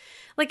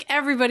 like,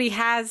 everybody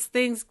has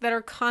things that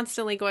are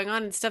constantly going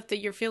on and stuff that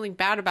you're feeling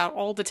bad about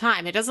all the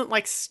time. It doesn't,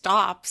 like,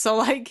 stop. So,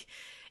 like,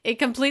 it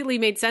completely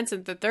made sense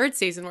in the third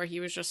season where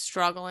he was just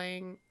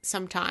struggling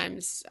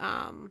sometimes,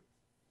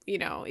 you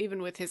know,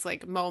 even with his,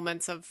 like,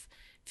 moments of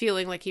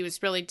feeling like he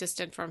was really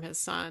distant from his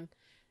son.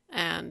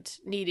 And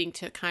needing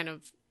to kind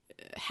of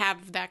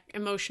have that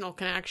emotional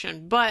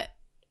connection. But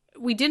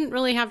we didn't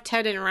really have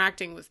Ted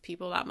interacting with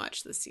people that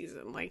much this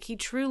season. Like, he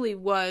truly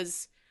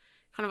was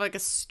kind of like a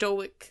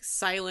stoic,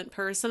 silent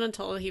person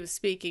until he was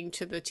speaking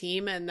to the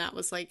team. And that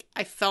was, like,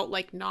 I felt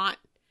like not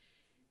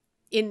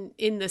in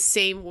the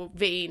same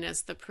vein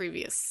as the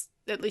previous,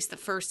 at least the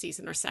first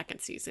season or second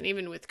season,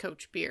 even with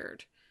Coach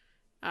Beard.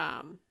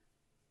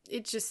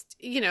 It just,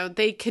 you know,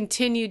 they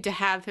continued to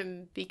have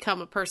him become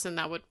a person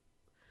that would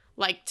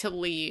like to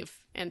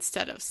leave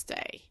instead of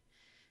stay.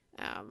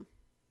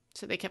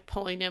 So they kept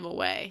pulling him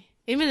away.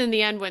 Even in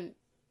the end, when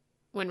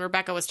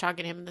Rebecca was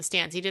talking to him in the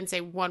stands, he didn't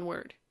say one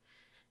word.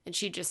 And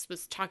she just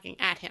was talking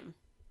at him.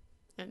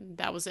 And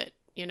that was it,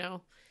 you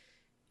know?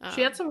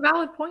 She had some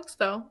valid points,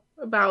 though,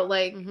 about,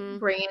 like,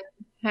 bringing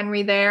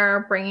Henry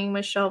there, bringing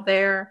Michelle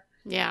there.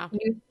 Yeah.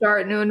 New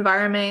start, new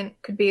environment,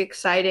 could be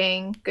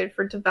exciting, good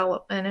for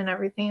development and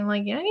everything.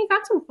 Like, yeah, you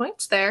got some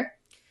points there.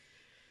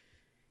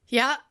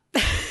 Yeah.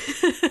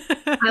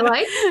 I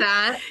like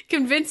that.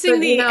 Convincing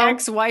the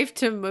ex-wife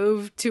to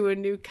move to a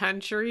new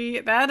country,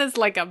 that is,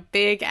 like, a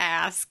big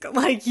ask.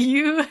 Like,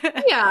 you...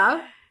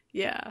 Yeah.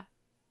 Yeah.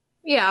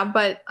 Yeah,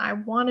 but I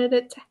wanted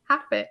it to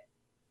happen.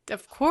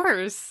 Of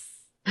course.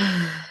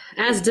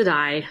 As did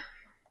I.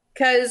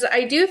 Because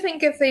I do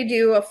think if they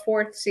do a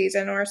 4th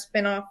season or a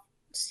spin-off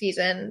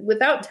season,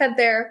 without Ted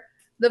there,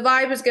 the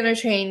vibe is going to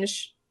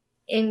change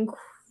incredibly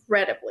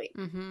incredibly.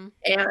 Mm-hmm.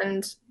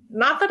 And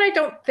not that I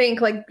don't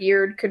think like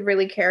Beard could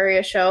really carry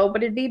a show,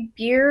 but it'd be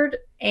Beard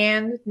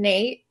and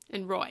Nate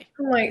and Roy.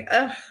 I'm like,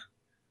 ugh.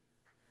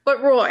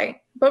 But what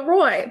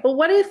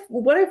if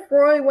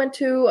Roy went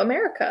to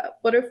America?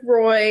 What if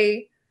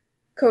Roy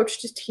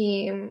coached his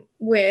team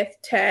with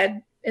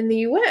Ted in the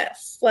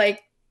US?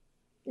 Like,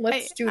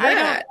 let's do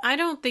that. I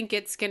don't think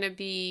it's going to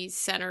be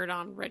centered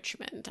on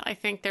Richmond. I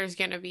think there's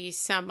going to be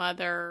some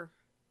other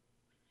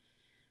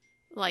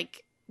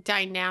like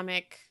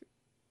dynamic.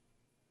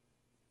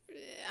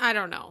 I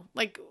don't know.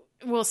 Like,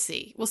 we'll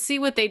see. We'll see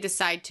what they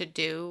decide to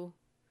do.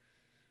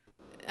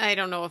 I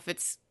don't know if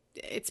it's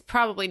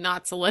probably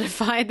not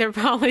solidified. They're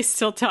probably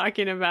still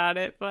talking about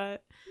it,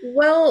 but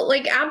well,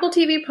 like Apple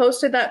TV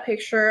posted that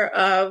picture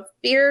of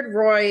Beard,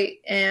 Roy,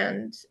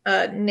 and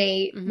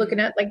Nate looking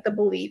at like the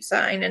believe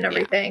sign and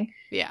everything.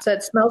 Yeah. So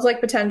it smells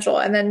like potential.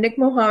 And then Nick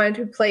Mohammed,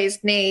 who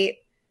plays Nate,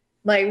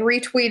 like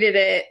retweeted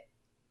it.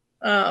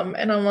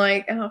 And I'm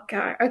like, oh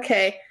god,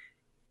 okay.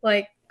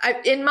 Like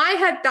in my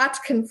head, that's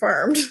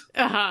confirmed.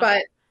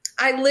 But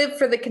I live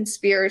for the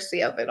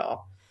conspiracy of it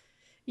all.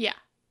 Yeah.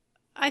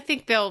 I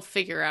think they'll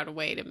figure out a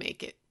way to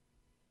make it,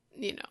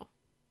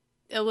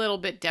 a little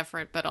bit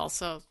different, but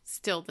also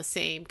still the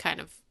same kind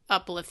of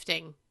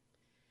uplifting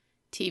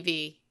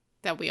TV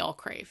that we all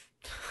crave.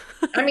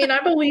 I mean,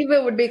 I believe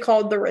it would be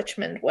called The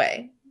Richmond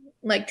Way,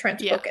 like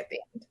Trent's book at the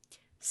end.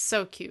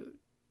 So cute.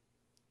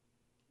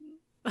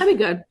 That'd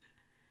be good.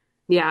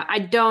 Yeah, I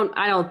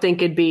don't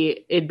think it'd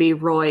be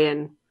Roy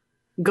and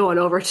going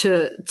over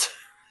to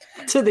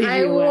the US.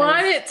 I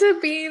want it to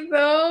be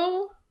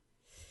though.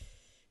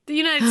 The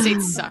United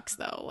States sucks,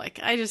 though. Like,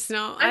 I just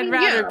know I'd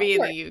rather be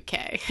in the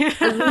UK.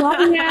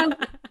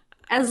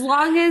 as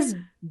long as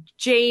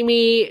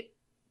Jamie,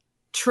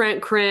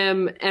 Trent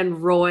Krim,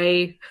 and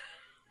Roy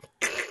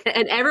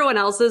and everyone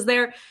else is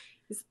there,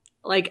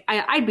 like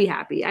I'd be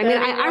happy. I mean,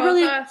 I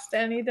really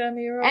Danny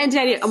Rojas. And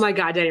Danny. Oh my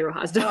God, Danny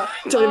Rojas!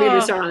 Don't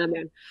even start on that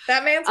man.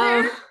 That man's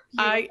hair.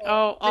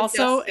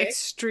 Also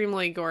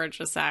extremely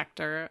gorgeous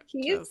actor.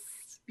 He is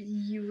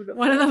beautiful.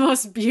 One of the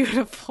most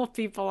beautiful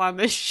people on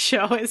this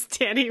show is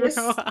Danny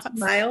Rojas.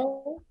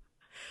 Smile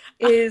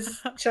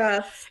is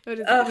just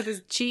with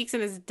his cheeks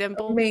and his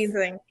dimples.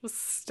 Amazing.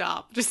 Just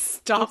stop.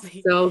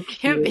 So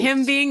cute.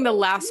 Him being the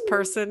last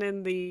person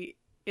in the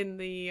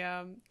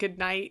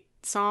goodnight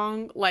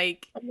song,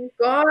 like, oh my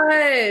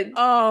god.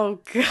 Oh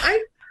god.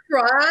 I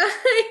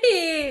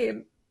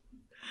cried.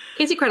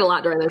 Casey cried a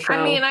lot during the show.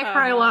 I mean, I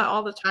cry a lot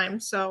all the time,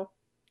 so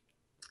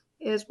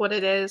it is what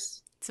it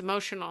is. It's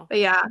emotional. But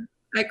yeah,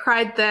 I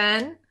cried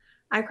then.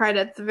 I cried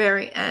at the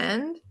very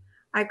end.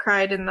 I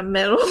cried in the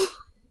middle.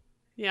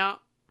 Yeah.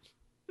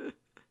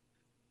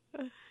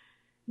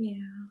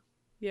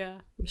 Yeah.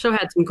 The show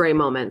had some great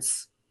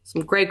moments.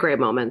 Some great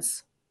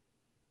moments.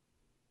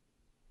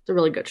 It's a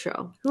really good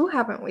show. Who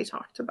haven't we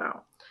talked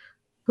about?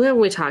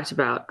 What's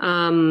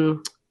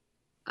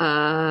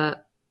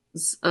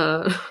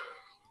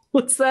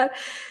that?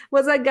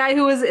 What's that guy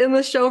who was in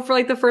the show for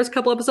like the first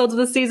couple episodes of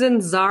the season?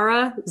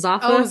 Zava.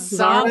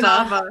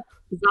 Zava.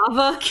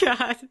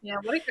 God. Yeah,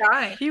 what a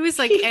guy. He was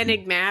like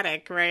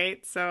enigmatic,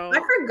 right? So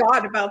I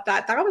forgot about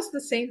that. That was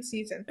the same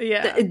season.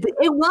 Yeah.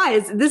 It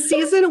was. This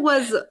season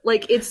was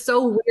like, it's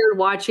so weird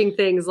watching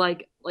things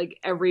like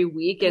every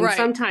week, and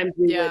sometimes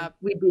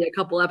we'd be a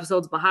couple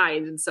episodes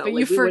behind, and so but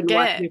like, you we wouldn't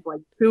watch forget for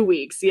like 2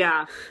 weeks.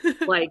 Yeah.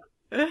 Like,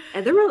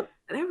 and there were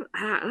I don't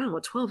know,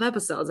 12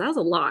 episodes. That was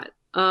a lot.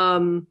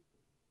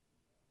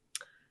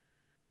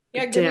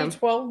 Yeah, give me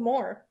 12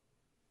 more.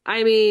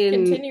 I mean,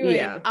 continuing.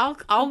 Yeah.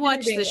 I'll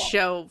watch the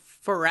show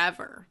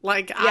forever.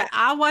 Like,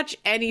 I'll watch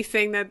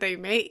anything that they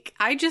make.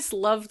 I just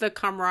love the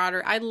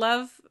camaraderie. I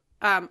love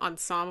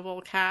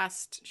ensemble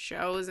cast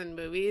shows and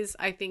movies.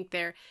 I think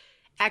they're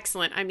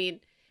excellent. I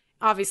mean,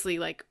 obviously,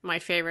 like, my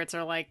favorites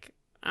are like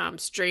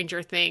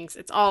Stranger Things.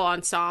 It's all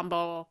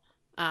ensemble.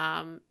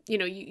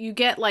 You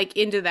get like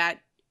into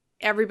that.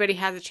 Everybody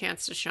has a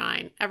chance to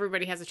shine.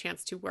 Everybody has a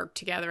chance to work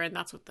together, and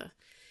that's what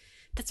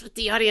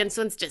the audience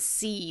wants to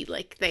see.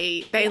 Like,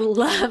 they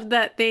love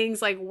that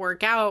things like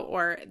work out,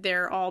 or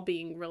they're all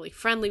being really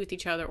friendly with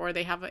each other, or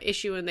they have an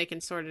issue and they can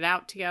sort it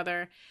out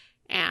together.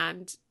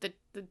 And the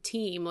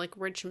team, like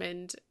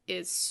Richmond,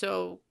 is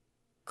so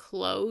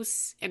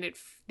close, and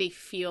they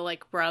feel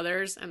like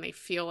brothers, and they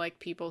feel like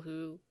people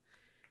who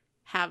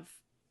have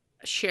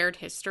shared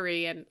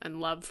history and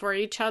love for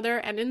each other,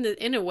 and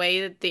in a way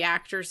that the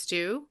actors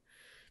do.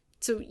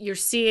 So you're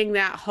seeing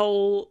that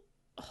whole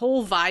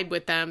vibe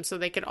with them, so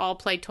they could all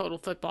play total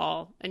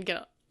football and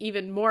get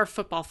even more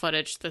football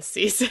footage this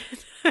season.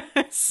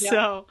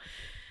 So,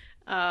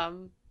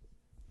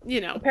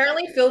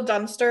 apparently Phil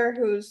Dunster,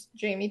 who's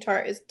Jamie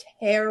Tart, is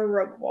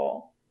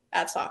terrible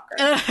at soccer.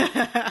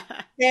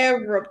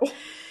 Terrible.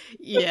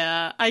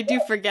 Yeah, I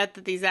do forget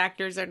that these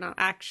actors are not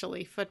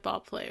actually football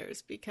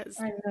players, because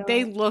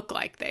they look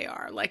like they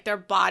are. Like, their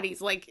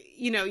bodies, like,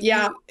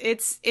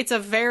 it's a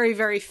very,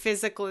 very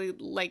physically,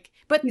 like,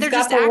 but they're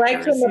just actors,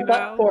 legs and the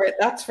butt for it,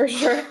 that's for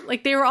sure.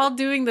 Like, they were all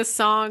doing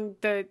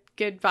the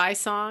goodbye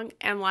song,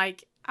 and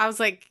like, I was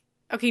like,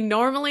 okay,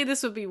 normally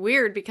this would be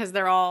weird because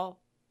they're all,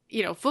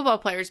 you know, football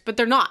players, but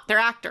they're not. They're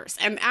actors.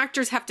 And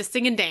actors have to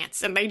sing and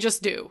dance, and they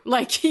just do.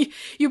 Like,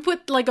 you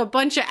put, like, a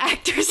bunch of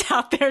actors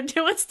out there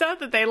doing stuff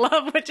that they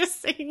love, but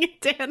just singing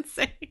and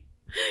dancing,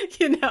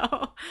 you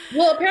know?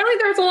 Well, apparently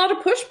there was a lot of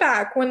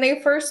pushback when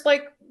they first,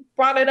 like,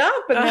 brought it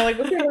up, and they're like,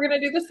 okay, we're going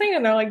to do this thing.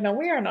 And they're like, no,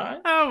 we are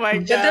not. Oh, my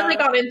God. But then they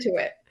got into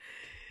it.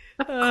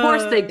 Of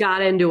course they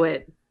got into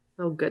it.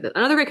 Oh, goodness.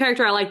 Another great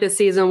character I liked this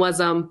season was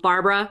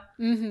Barbara.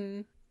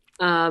 Mm-hmm.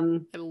 I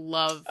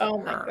love Oh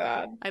her. my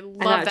God. I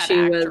love that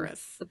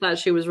actress. I thought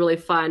she was really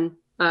fun.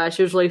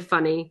 She was really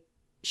funny.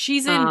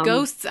 She's in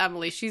Ghosts,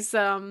 Emily. She's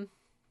Was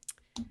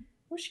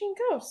she in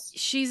Ghosts?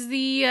 she's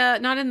the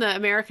not in the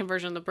American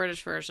version, the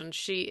British version.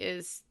 She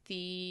is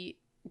the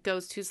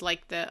ghost who's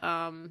like the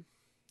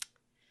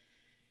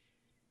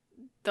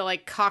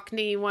like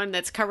Cockney one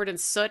that's covered in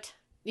soot.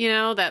 You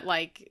know, that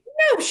like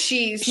No,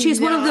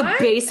 she's one of the not.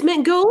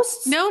 basement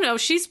ghosts? No,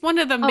 she's one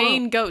of the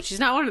main ghosts. She's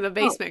not one of the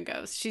basement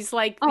ghosts. She's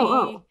like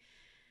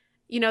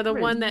you know, the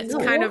one that's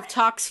kind of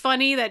talks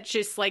funny, that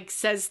just like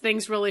says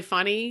things really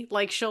funny.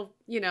 Like she'll,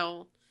 you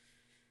know,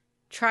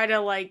 try to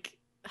like,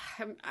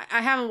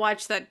 I haven't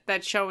watched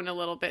that show in a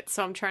little bit,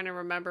 so I'm trying to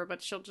remember,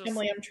 but she'll just...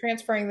 Emily, I'm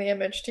transferring the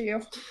image to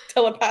you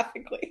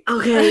telepathically.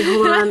 Okay,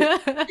 hold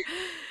on.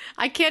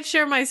 I can't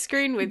share my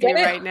screen with you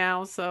right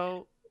now,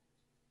 so...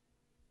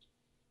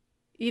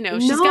 You know,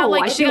 she's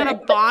got a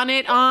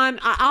bonnet on.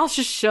 I'll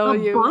just show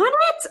you. Bonnet?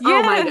 Yes.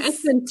 Oh my God.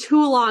 It's been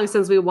too long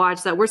since we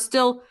watched that. We're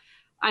still,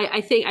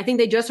 I think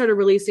they just started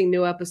releasing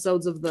new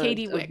episodes of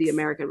the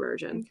American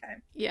version. Okay.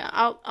 Yeah,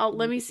 I'll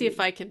let me see if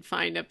I can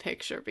find a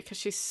picture because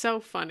she's so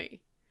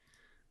funny.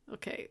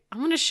 Okay, I'm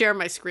going to share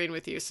my screen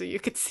with you so you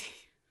could see.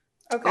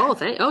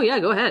 Okay. Oh yeah,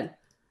 go ahead.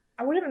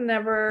 I would have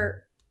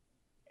never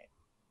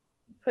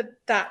put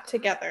that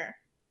together.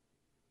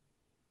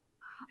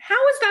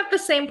 How is that the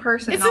same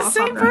person? It's the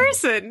same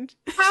person.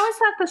 How is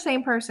that the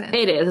same person?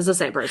 It is. It's the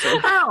same person.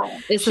 How?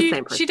 It's the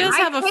same person. She does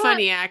have a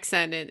funny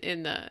accent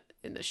in the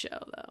show,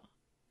 though.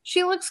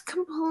 She looks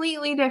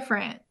completely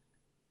different.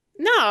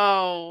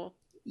 No.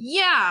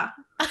 Yeah.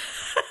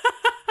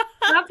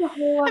 That's a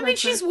whole other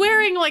she's person.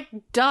 wearing like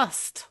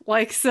dust,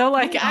 like so,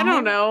 like I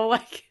don't know,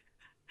 like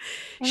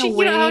she,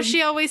 you know how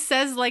she always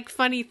says like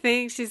funny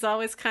things. She's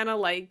always kind of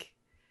like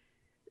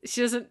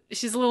she's a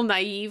little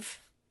naive.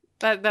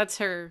 That's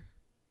her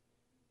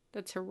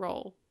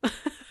role.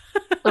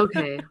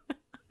 Okay.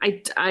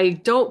 I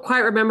don't quite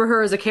remember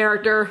her as a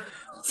character,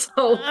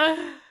 so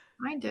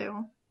I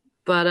do.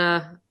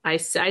 But I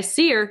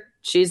see her.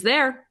 She's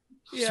there.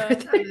 Yeah.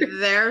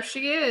 There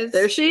she is.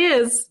 There she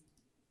is.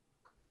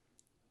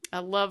 I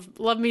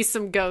love me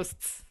some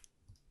Ghosts.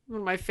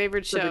 One of my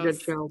favorite shows. Such a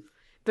good show.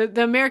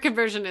 The American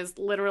version is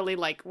literally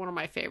like one of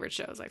my favorite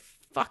shows. I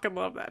fucking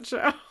love that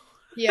show.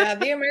 Yeah,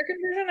 the American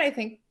version I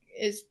think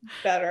is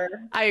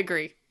better. I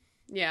agree.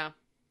 Yeah.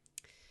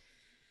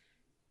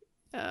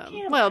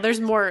 Well, there's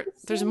more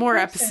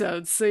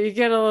episodes, so you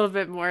get a little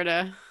bit more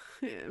to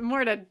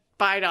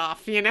bite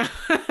off, you know.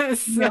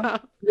 So.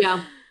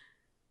 Yeah.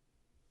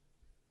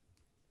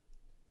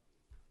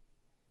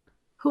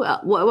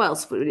 What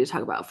else would we need to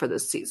talk about for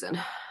this season?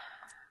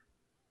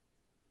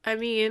 I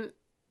mean,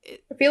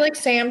 I feel like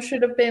Sam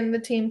should have been the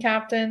team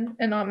captain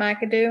and not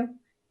McAdoo,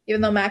 even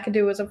though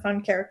McAdoo was a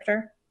fun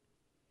character.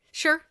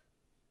 Sure.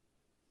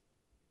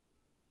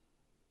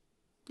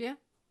 Yeah.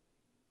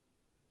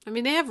 I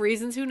mean, they have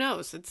reasons. Who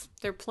knows?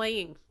 They're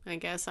playing, I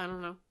guess. I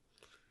don't know.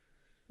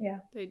 Yeah.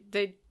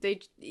 They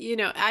you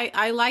know,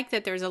 I like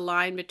that there's a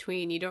line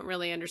between you don't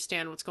really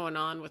understand what's going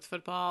on with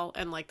football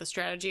and like the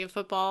strategy of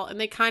football, and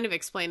they kind of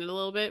explain it a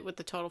little bit with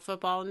the total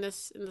football in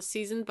this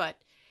season, but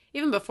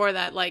even before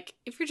that, like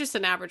if you're just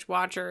an average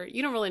watcher,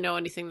 you don't really know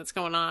anything that's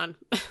going on.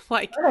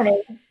 Like I don't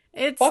know.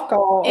 it's Fuck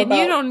all and you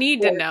about don't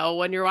need to sports. know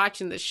when you're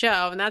watching the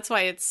show, and that's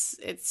why it's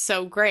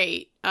so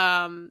great.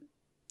 And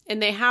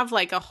they have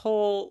like a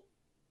whole,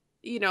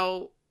 you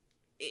know,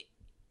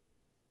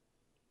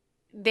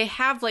 they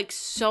have like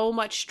so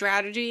much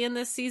strategy in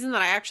this season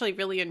that I actually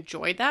really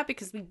enjoyed that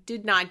because we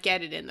did not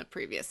get it in the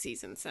previous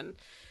seasons. And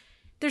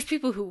there's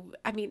people who,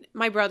 I mean,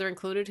 my brother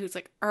included, who's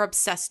like are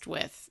obsessed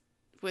with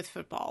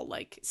football.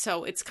 Like,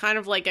 so it's kind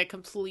of like a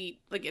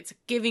complete, like it's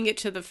giving it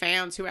to the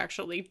fans who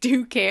actually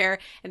do care.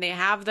 And they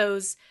have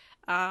those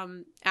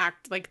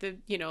like the,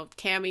 you know,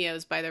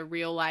 cameos by the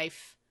real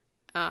life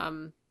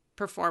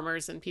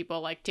performers and people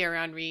like Thierry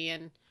Henry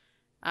and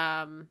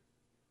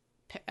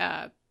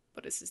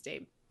what is his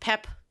name?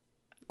 Pep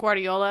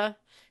Guardiola,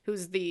 who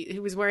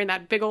was wearing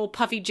that big old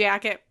puffy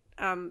jacket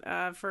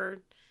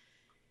for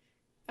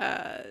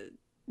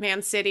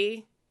Man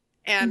City,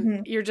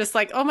 and you're just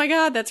like, oh my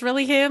god, that's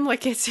really him.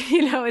 Like it's,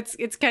 you know,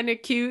 it's kind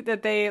of cute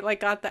that they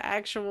like got the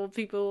actual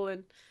people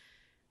and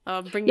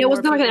bring. Yeah,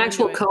 wasn't there like an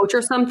actual coach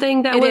or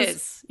something? It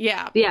is.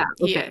 Yeah. Yeah.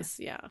 He Okay. is.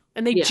 Yeah,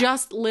 and they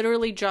just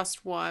literally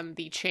just won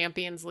the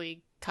Champions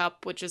League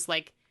Cup, which is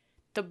like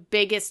the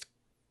biggest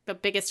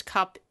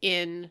cup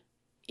in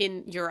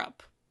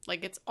Europe.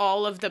 Like, it's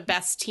all of the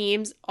best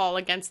teams, all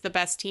against the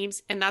best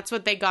teams. And that's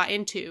what they got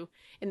into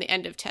in the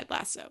end of Ted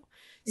Lasso.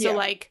 So,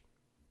 like,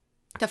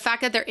 the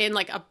fact that they're in,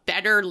 like, a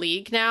better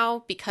league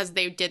now because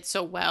they did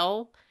so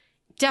well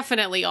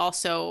definitely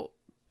also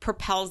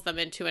propels them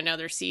into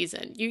another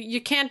season. You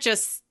can't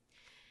just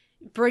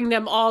bring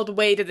them all the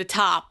way to the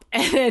top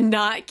and then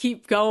not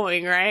keep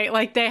going, right?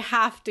 Like, they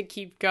have to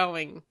keep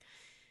going.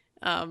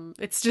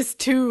 It's just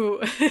too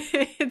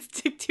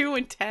it's too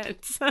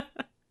intense.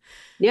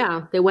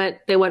 Yeah, they went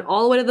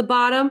all the way to the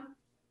bottom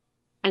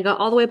and got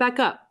all the way back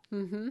up.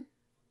 Mm-hmm.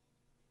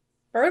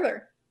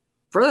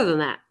 Further than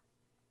that.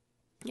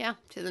 Yeah,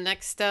 to the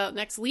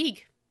next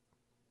league.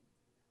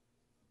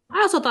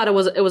 I also thought it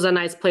was a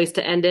nice place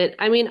to end it.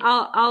 I mean,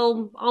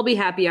 I'll be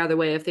happy either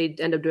way if they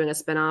end up doing a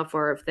spinoff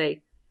or if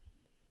they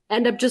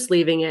end up just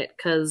leaving it,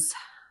 because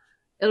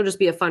it'll just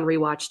be a fun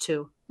rewatch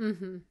too.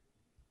 Mm-hmm.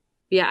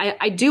 Yeah,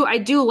 I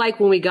do like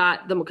when we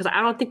got them, because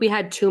I don't think we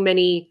had too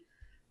many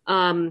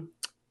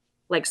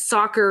like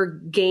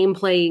soccer game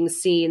playing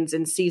scenes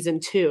in season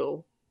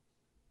 2.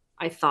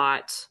 I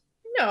thought.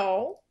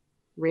 No.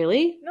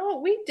 Really? No,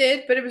 we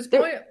did, but it was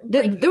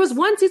there was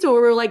one season where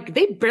we were like,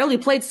 they barely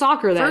played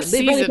soccer that first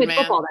they barely season, played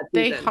football that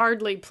season. They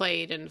hardly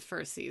played in the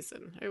first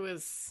season. It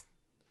was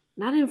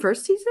not in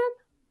first season?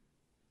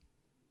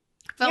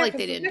 Felt like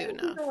they didn't do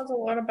enough. It was a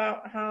lot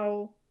about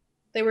how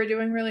they were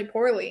doing really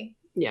poorly.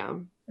 Yeah.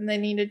 And they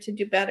needed to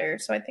do better.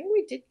 So I think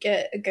we did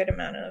get a good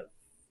amount of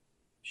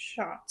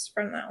shots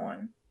from that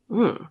one.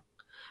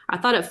 I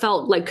thought it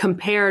felt like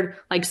compared,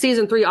 like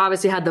season 3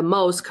 obviously had the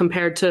most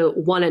compared to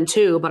 1 and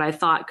 2, but I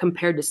thought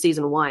compared to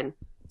season 1,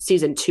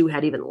 season 2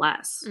 had even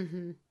less.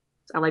 Mm-hmm.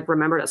 I like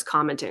remembered us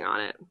commenting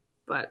on it,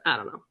 but I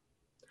don't know.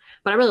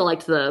 But I really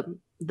liked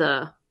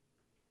the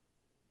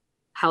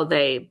how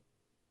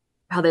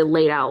they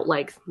laid out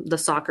like the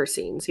soccer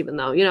scenes, even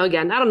though, you know,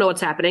 again, I don't know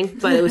what's happening,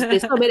 but they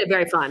still made it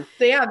very fun.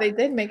 So yeah, they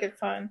did make it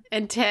fun.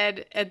 And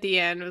Ted at the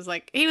end was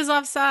like, he was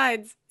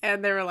offsides.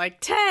 And they were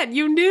like, Ted,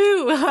 you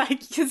knew,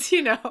 like, because,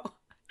 you know,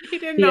 he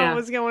didn't know what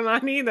was going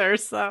on either.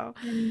 So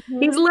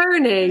he's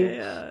learning.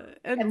 Yeah.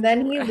 And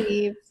then he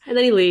leaves. And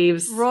then he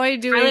leaves. Roy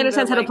doing finally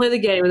understands how to play the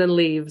game and then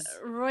leaves.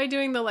 Roy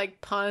doing the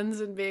like puns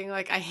and being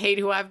like, I hate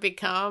who I've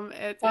become.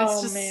 It's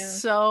just man.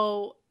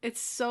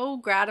 it's so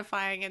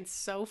gratifying and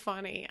so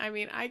funny. I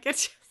mean, I could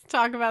just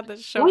talk about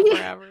this show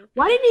forever.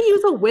 Why didn't he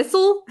use a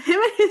whistle? Him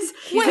and his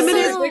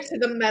music to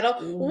the metal.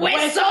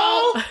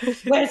 Whistle!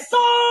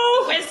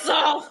 Whistle!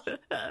 Whistle!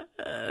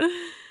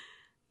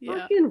 Yeah.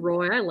 Fucking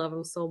Roy. I love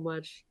him so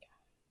much.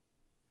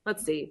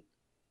 Let's see.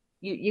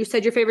 You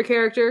said your favorite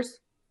characters?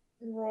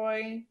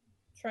 Roy,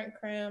 Trent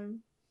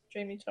Cram,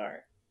 Jamie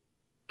Tart.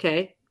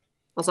 Okay.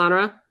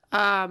 Alessandra?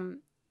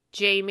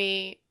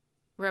 Jamie,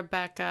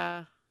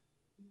 Rebecca,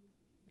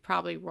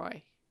 probably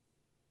Roy.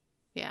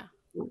 Yeah.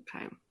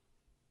 Okay.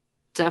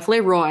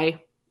 Definitely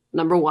Roy,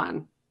 number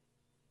 1.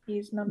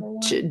 He's number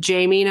 1.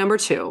 Jamie, number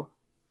 2.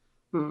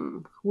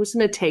 Who's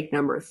going to take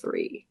number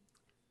 3?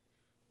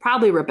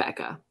 Probably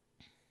Rebecca.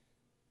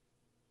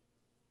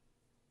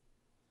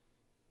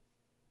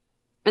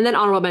 And then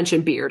honorable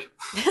mention, Beard.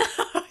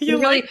 You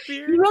really, like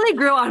Beard? He really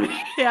grew on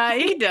me. Yeah,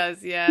 he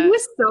does, yeah. He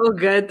was so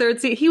good.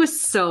 He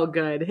was so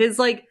good. His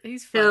like,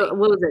 he's funny.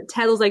 What was it?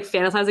 Ted was like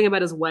fantasizing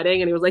about his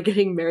wedding and he was like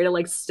getting married at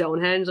like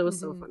Stonehenge. It was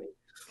so funny.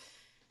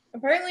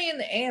 Apparently in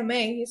the AMA,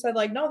 he said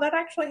like, no, that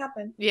actually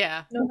happened.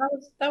 Yeah. No,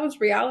 that was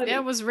reality. Yeah,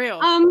 it was real.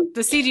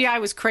 The CGI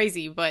was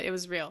crazy, but it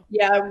was real.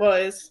 Yeah, it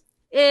was.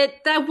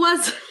 That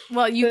was.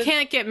 Well, you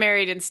can't get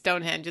married in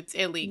Stonehenge. It's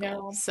illegal.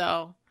 No.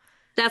 So.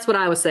 That's what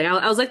I was saying.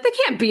 I was like, they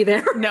can't be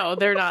there. No,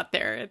 they're not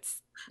there.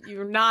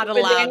 You're not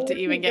allowed to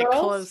even get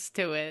close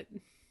to it.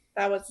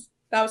 That was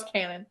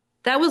canon.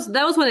 That was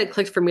when it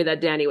clicked for me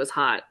that Danny was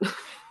hot.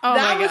 Oh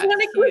that was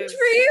when it clicked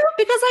for you?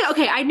 Because like,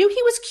 okay, I knew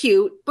he was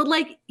cute, but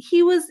like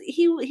he was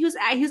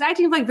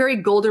acting like very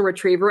golden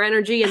retriever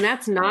energy, and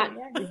that's not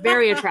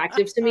very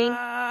attractive to me.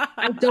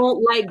 I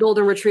don't like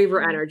golden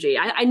retriever energy.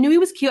 I knew he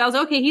was cute. I was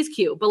like, okay, he's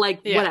cute, but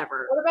like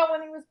whatever. What about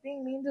when he was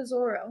being mean to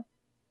Zorro?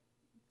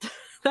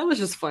 That was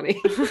just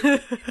funny.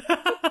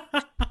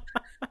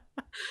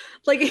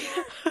 Like,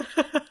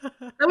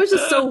 that was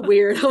just so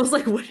weird. I was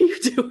like, what are you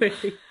doing?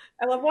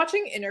 I love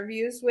watching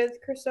interviews with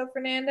Cristo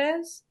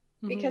Fernandez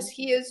because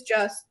he is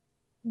just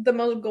the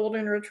most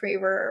golden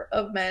retriever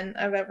of men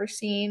I've ever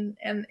seen.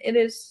 And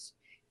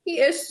he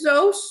is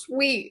so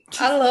sweet.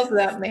 I love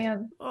that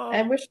man.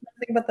 I wish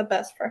nothing but the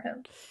best for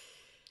him.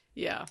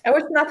 Yeah. I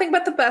wish nothing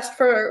but the best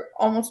for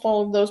almost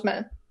all of those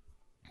men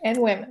and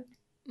women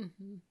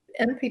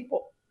and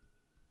people.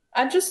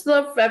 I just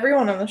love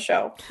everyone on the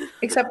show,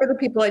 except for the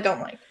people I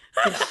don't like.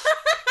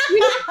 You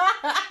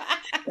know?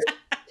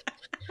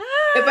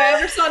 If I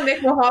ever saw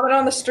Nick Mohammed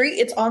on the street,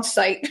 it's on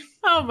sight.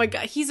 Oh my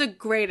god, he's a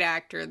great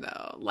actor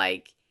though.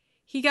 Like,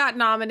 he got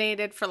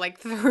nominated for like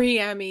 3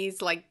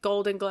 Emmys, like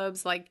Golden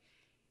Globes. Like,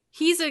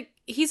 he's a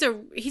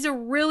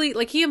really,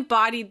 like, he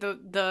embodied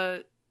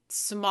the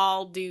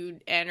small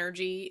dude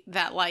energy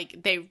that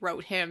like they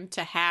wrote him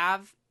to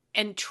have,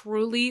 and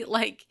truly,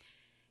 like,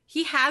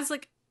 he has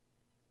like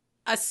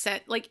a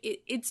set, like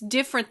it's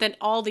different than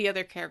all the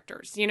other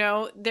characters, you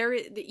know.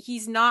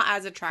 He's not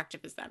as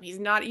attractive as them. He's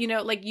not, you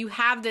know, like you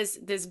have this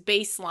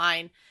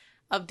baseline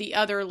of the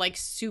other like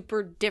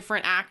super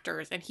different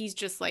actors, and he's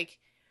just like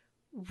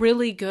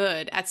really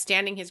good at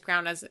standing his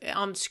ground as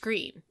on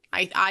screen.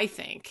 I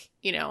think,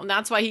 you know, and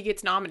that's why he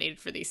gets nominated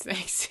for these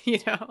things, you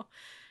know.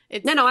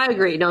 No, I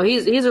agree. No,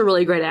 he's a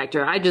really great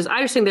actor. I just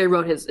think they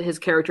wrote his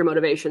character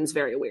motivations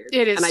very weird.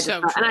 It is, and so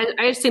true. And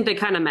I just think they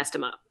kind of messed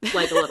him up,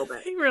 like, a little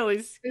bit. He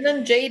really. And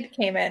then Jade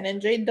came in, and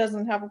Jade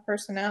doesn't have a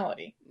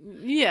personality.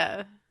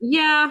 Yeah.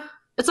 Yeah.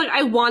 It's like,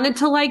 I wanted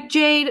to like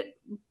Jade,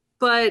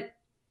 but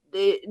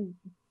they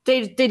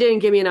didn't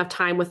give me enough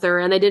time with her,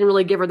 and they didn't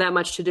really give her that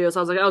much to do. So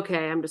I was like,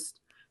 okay,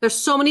 there's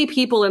so many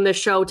people in this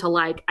show to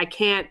like. I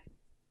can't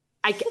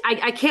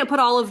put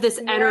all of this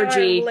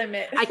energy.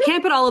 I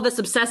can't put all of this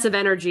obsessive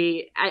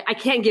energy. I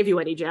can't give you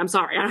any, Jay. I'm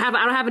sorry. I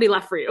don't have any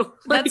left for you.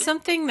 That's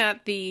something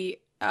that the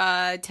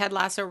Ted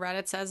Lasso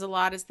Reddit says a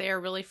lot, is they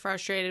are really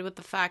frustrated with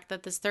the fact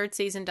that this third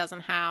season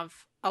doesn't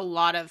have a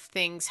lot of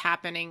things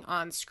happening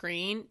on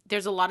screen.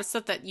 There's a lot of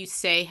stuff that you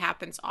say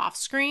happens off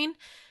screen.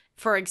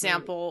 For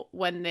example,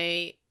 when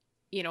they,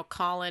 you know,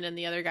 Colin and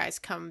the other guys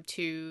come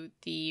to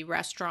the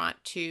restaurant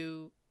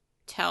to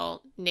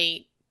tell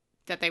Nate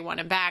that they want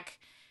him back.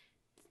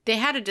 They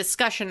had a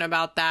discussion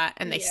about that,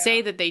 and they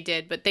say that they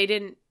did, but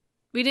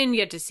we didn't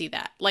get to see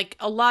that. Like,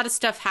 a lot of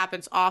stuff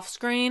happens off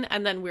screen,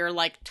 and then we're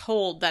like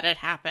told that it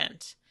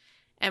happened.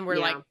 And we're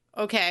like,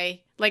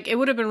 okay, like it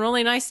would have been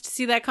really nice to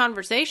see that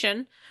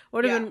conversation.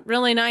 Would have been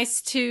really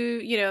nice to,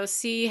 you know,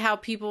 see how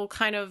people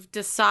kind of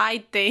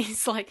decide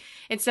things, like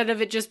instead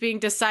of it just being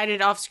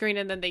decided off screen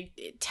and then they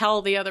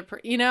tell the other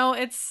person, you know,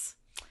 it's.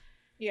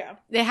 Yeah.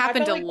 It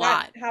happened a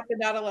lot. That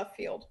happened out of left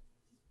field.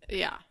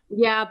 Yeah.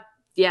 Yeah.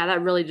 Yeah,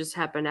 that really just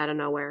happened out of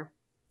nowhere.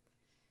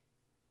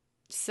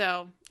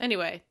 So,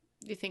 anyway,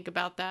 you think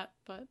about that,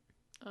 but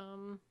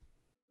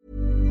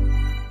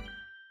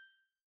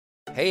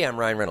Hey, I'm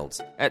Ryan Reynolds.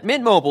 At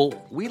Mint Mobile,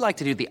 we like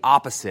to do the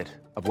opposite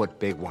of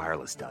what Big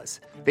Wireless does.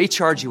 They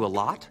charge you a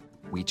lot,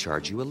 we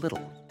charge you a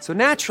little. So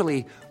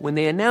naturally, when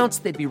they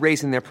announced they'd be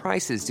raising their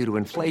prices due to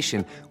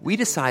inflation, we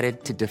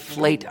decided to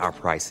deflate our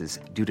prices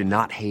due to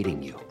not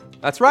hating you.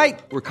 That's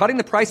right. We're cutting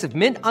the price of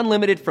Mint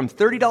Unlimited from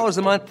 $30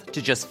 a month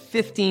to just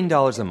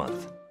 $15 a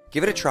month.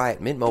 Give it a try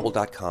at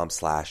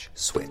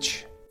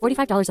mintmobile.com/switch.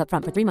 $45 up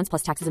front for 3 months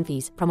plus taxes and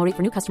fees. Promo rate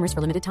for new customers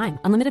for limited time.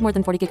 Unlimited more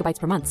than 40 gigabytes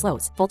per month.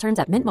 Slows full terms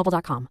at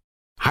mintmobile.com.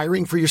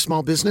 Hiring for your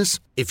small business?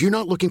 If you're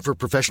not looking for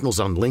professionals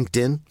on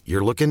LinkedIn,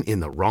 you're looking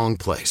in the wrong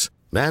place.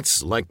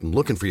 That's like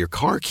looking for your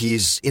car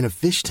keys in a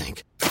fish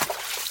tank.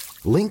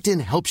 LinkedIn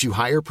helps you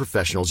hire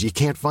professionals you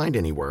can't find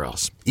anywhere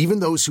else,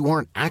 even those who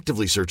aren't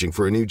actively searching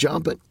for a new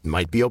job but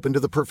might be open to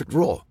the perfect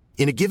role.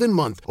 In a given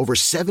month, over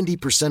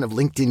 70% of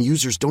LinkedIn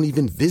users don't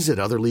even visit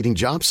other leading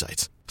job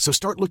sites. So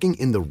start looking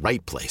in the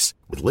right place.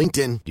 With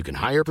LinkedIn, you can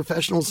hire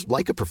professionals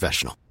like a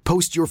professional.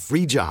 Post your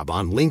free job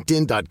on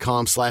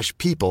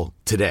linkedin.com/people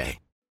today.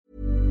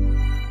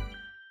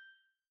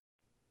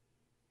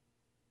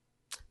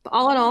 But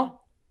all in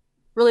all,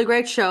 really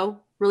great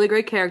show, really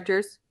great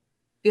characters.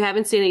 If you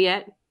haven't seen it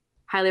yet,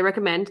 highly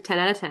recommend. 10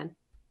 out of 10.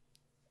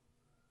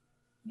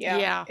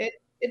 Yeah.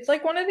 It's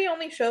like one of the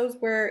only shows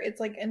where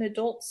it's like an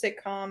adult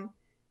sitcom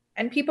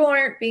and people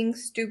aren't being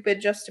stupid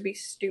just to be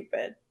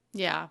stupid.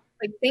 yeah.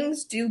 Like,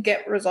 things do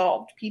get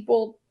resolved.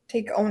 People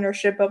take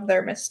ownership of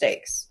their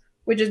mistakes,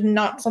 which is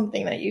not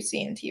something that you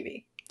see in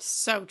TV.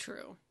 So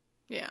true.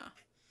 Yeah.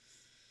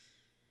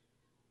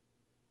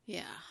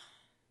 Yeah.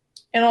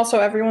 And also,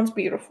 everyone's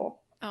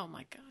beautiful. Oh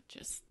my God.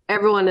 Just.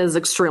 Everyone is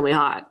extremely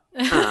hot.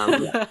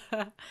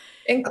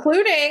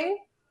 Including,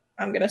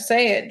 I'm going to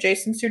say it,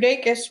 Jason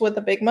Sudeikis with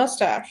a big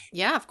mustache.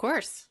 Yeah, of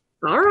course.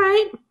 All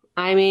right.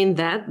 I mean,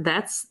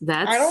 that's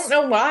I don't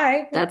know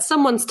why. That's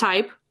someone's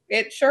type.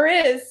 It sure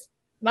is.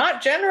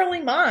 Not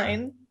generally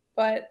mine,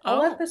 but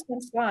I'll let this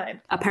one slide.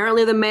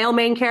 Apparently the male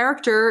main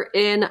character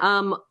in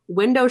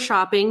Window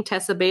Shopping,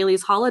 Tessa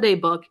Bailey's holiday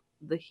book,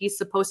 he's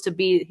supposed to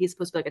be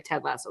like a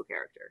Ted Lasso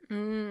character.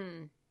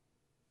 Mm.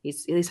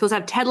 He's supposed to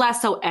have Ted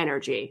Lasso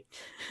energy.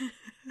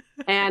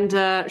 And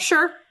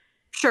sure.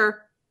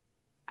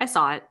 I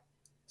saw it.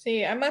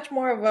 See, I'm much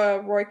more of a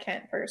Roy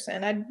Kent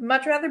person. I'd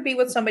much rather be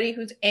with somebody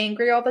who's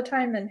angry all the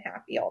time than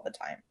happy all the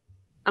time.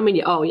 I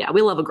mean,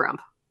 we love a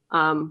grump.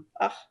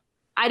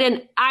 I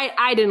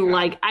didn't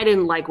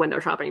like Window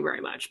Shopping very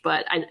much,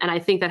 but I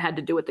think that had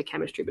to do with the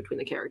chemistry between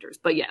the characters.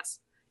 But yes,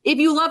 if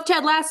you love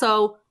Ted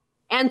Lasso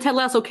and Ted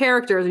Lasso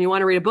characters and you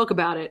want to read a book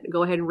about it,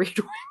 go ahead and read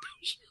Window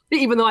Shopping,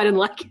 even though I didn't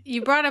like it.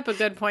 You brought up a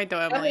good point, though,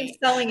 Emily. Emily's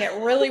selling it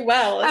really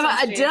well.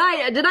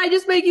 Did I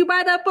just make you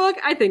buy that book?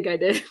 I think I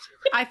did.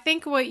 I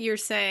think what you're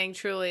saying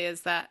truly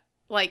is that,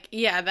 like,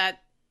 yeah,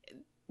 that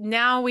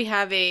now we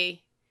have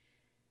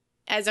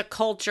as a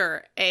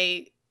culture,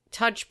 a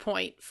touch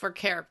point for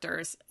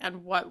characters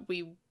and what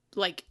we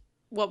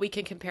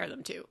can compare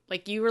them to.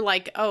 Like, you were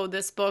like, oh,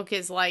 this book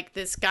is like,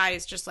 this guy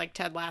is just like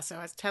Ted Lasso,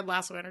 has Ted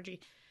Lasso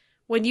energy.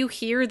 When you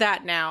hear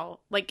that now,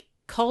 like,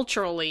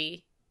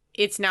 culturally,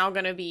 it's now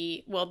going to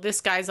be, well,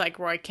 this guy's like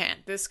Roy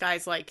Kent. This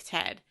guy's like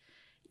Ted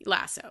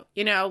Lasso.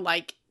 You know,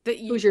 like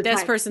Who's your this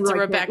type? person's a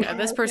Roy Rebecca. Kent.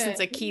 This person's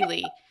a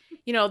Keeley.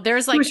 You know,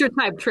 there's like Who's your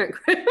type, Trent?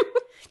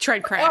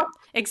 Trent Cramp.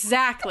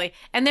 Exactly.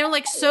 And they're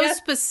like so Yes.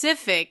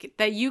 specific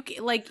that you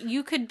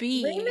could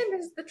be. Raymond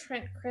is the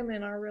Trent Krim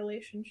in our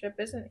relationship,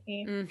 isn't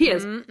he? He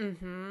is.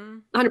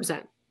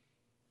 100%.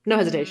 No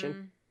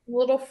hesitation. A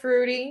little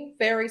fruity,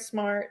 very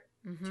smart,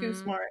 Mm-hmm. too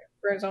smart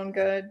for his own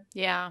good.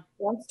 Yeah.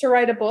 Wants to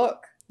write a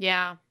book.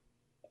 Yeah.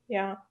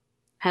 Yeah.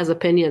 Has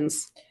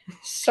opinions.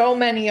 So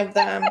many of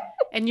them.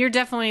 And you're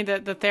definitely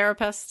the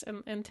therapist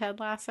in Ted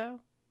Lasso.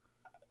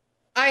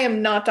 I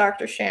am not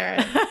Dr.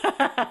 Sharon.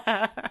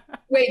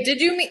 Wait,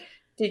 did you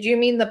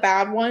mean the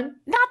bad one?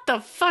 Not the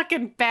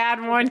fucking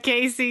bad one,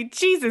 Casey.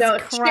 Jesus No,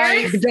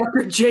 Christ.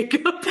 Dr.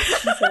 Jacob.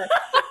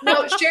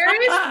 No,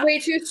 Sharon is way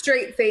too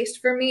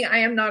straight-faced for me. I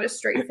am not a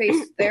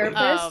straight-faced therapist.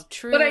 Oh,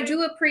 true. But I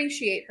do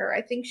appreciate her.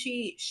 I think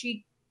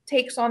she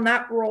takes on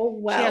that role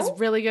well. She has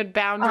really good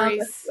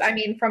boundaries. I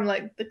mean, from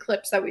like the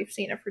clips that we've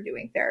seen of her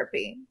doing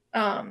therapy.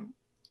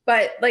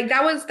 But like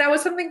that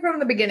was something from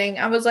the beginning.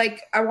 I was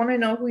like, I want to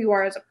know who you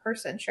are as a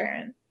person,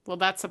 Sharon. Well,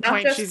 that's the Not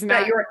point. just She's that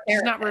not you're a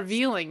she's not therapist.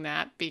 revealing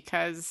that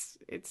because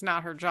it's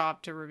not her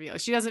job to reveal.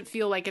 She doesn't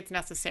feel like it's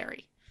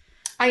necessary.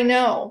 I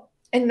know.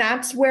 And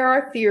that's where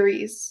our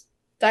theories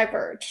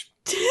diverge.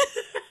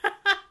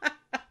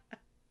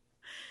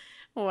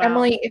 Wow.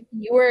 Emily, if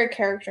you were a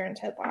character in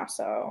Ted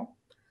Lasso,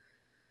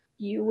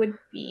 you would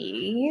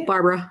be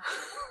Barbara.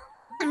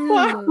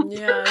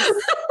 Yes.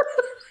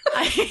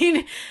 I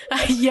mean,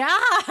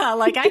 yeah,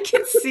 like I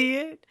can see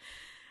it.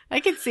 I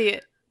can see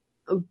it.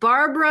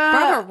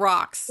 Barbara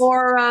rocks.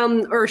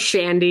 Or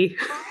Shandy.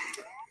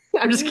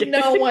 I'm just kidding.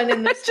 No one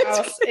in this Just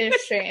house is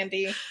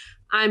Shandy.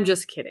 I'm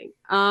just kidding.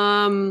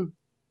 I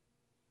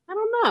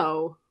don't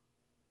know.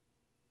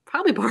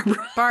 Probably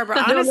Barbara. Barbara,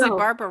 I don't honestly, know.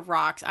 Barbara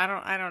rocks. I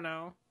don't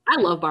know.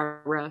 I love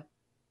Barbara.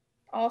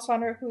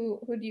 Alessandra, who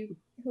do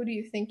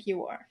you think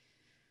you are?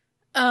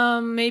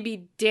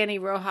 Maybe Danny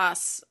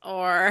Rojas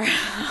or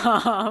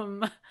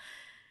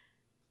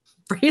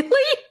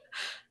Really?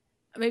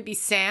 maybe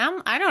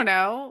Sam. I don't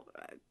know.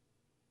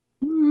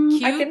 Mm,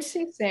 I can Cute,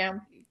 see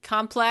Sam.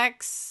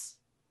 complex,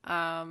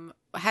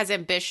 has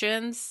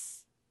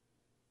ambitions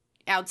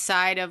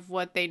outside of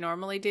what they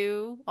normally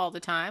do all the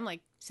time.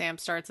 Like Sam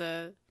starts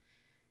a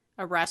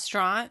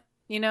restaurant,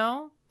 you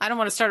know? I don't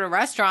want to start a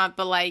restaurant,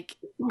 but like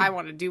I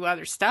want to do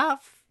other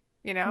stuff,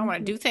 you know? I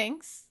want to do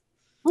things.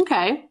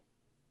 Okay.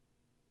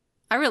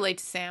 I relate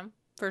to Sam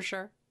for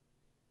sure.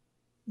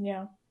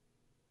 Yeah.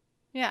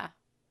 Yeah.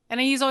 And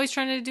he's always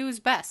trying to do his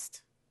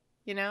best,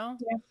 you know?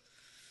 Yeah.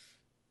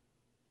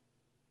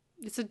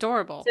 It's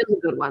adorable. It's a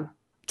good one.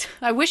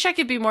 I wish I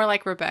could be more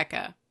like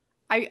Rebecca.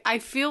 I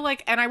feel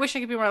like, and I wish I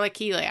could be more like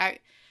Keeley.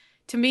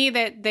 To me,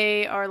 that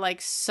they are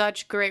like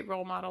such great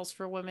role models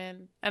for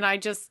women. And I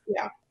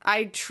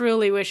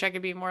truly wish I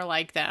could be more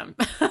like them.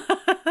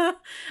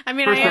 I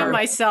mean, For I am sure.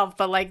 myself,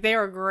 but like they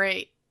are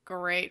great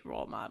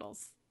role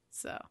models.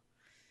 So.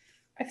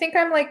 I think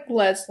I'm like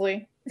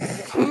Leslie.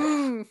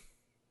 I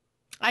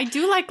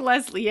do like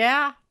Leslie,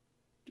 yeah.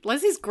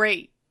 Leslie's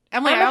great.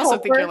 Emily, I'm I a also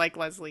think helper. you're like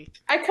Leslie.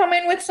 I come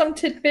in with some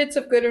tidbits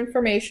of good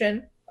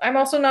information. I'm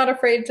also not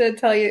afraid to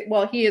tell you,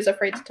 well, he is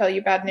afraid to tell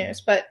you bad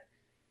news, but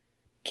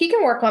he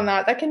can work on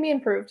that. That can be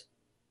improved.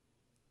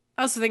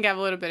 I also think I have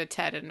a little bit of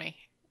Ted in me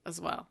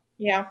as well.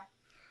 Yeah.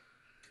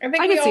 I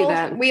think I can see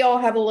that. we all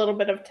have a little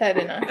bit of Ted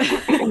in us.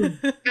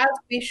 As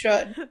we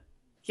should.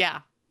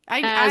 Yeah.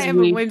 I As am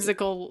we- a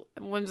whimsical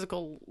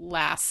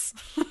lass.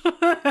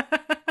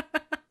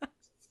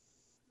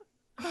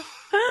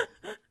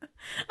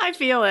 I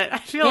feel it. I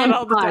feel it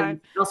all the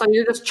time. Also,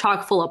 you're just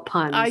chock full of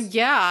puns.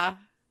 Yeah.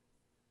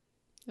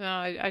 No,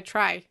 I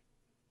try.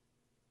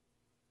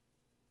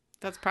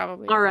 That's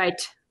probably All right.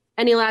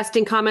 Any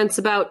lasting comments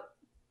about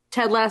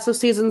Ted Lasso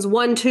seasons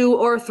 1, 2,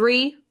 or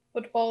 3?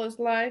 Football is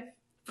life.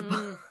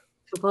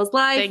 Football's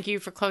life. Thank you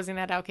for closing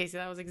that out, Casey.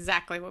 That was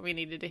exactly what we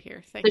needed to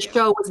hear. Thank The you.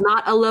 show was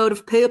not a load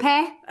of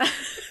poopy.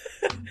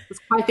 It's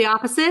quite the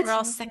opposite. We're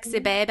all sexy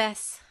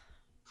babies.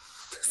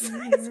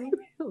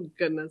 Oh,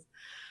 goodness.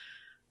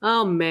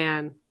 Oh,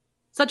 man.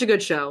 Such a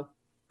good show.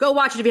 Go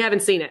watch it if you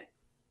haven't seen it.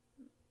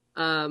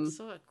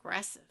 So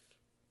aggressive.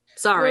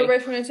 Sorry. We're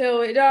Richmond until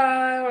we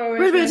die. We're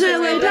Richmond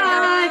till we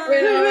die.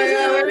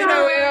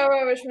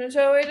 We're Richmond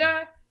until we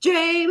die.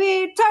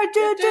 Jamie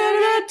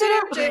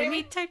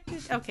Jamie typed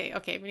it.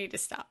 Okay, we need to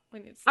stop.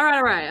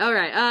 All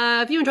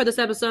right. If you enjoyed this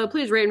episode,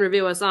 please rate and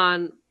review us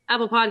on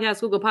Apple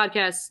Podcasts, Google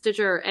Podcasts,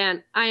 Stitcher,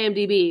 and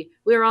IMDb.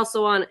 We are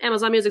also on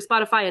Amazon Music,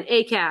 Spotify, and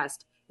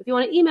Acast. If you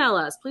want to email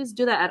us, please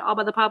do that at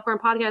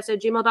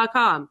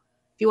allbythepopcornpodcast@gmail.com.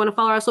 If you want to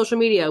follow our social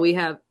media, we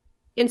have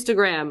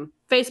Instagram,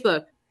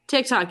 Facebook,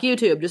 TikTok,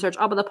 YouTube. Just search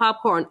All By The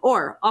Popcorn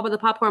or All By The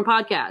Popcorn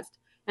Podcast.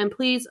 And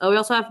please, we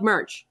also have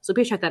merch, so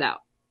please check that out.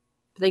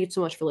 Thank you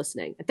so much for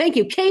listening. And thank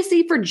you,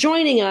 Casey, for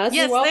joining us.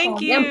 Yes, welcome.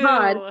 thank you. And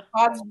Pod.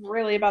 Pod's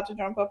really about to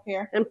jump up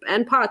here.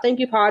 And Pod, thank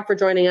you, Pod, for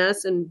joining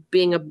us and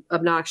being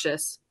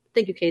obnoxious.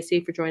 Thank you,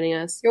 Casey, for joining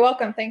us. You're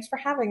welcome. Thanks for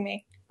having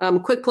me.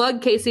 Quick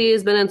plug, Casey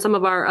has been in some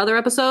of our other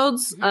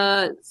episodes.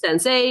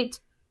 Sense8,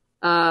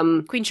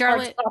 Queen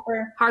Charlotte.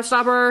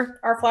 Heartstopper.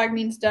 Our Flag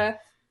Means Death.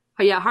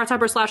 Yeah,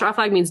 Heartstopper / Our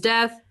Flag Means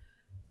Death.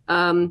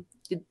 They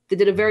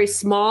did a very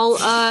small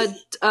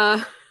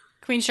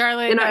Queen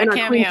Charlotte in our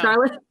cameo. Queen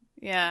Charlotte.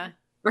 Yeah.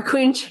 Our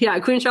Queen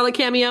Charlotte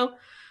cameo.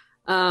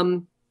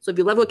 So if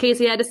you love what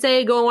Casey had to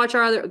say, go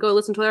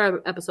listen to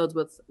our episodes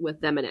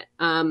with them in it.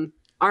 All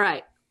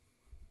right.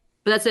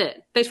 But that's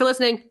it. Thanks for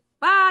listening.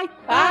 Bye.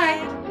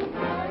 Bye.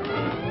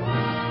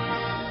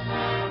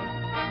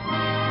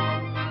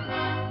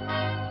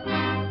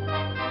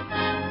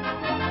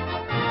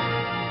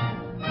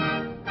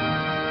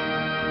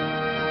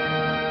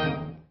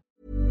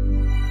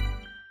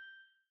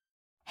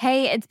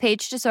 Hey, it's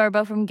Paige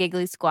DeSorbo from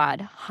Giggly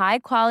Squad. High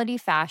quality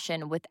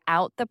fashion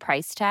without the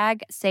price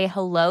tag. Say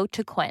hello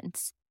to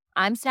Quince.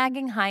 I'm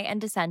snagging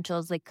high-end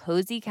essentials like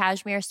cozy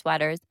cashmere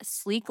sweaters,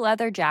 sleek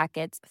leather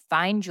jackets,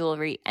 fine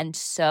jewelry, and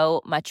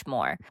so much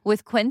more.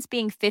 With Quince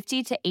being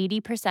 50 to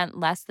 80%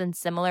 less than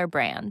similar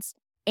brands.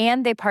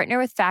 And they partner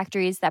with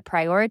factories that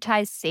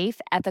prioritize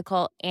safe,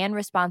 ethical, and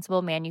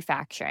responsible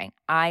manufacturing.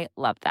 I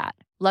love that.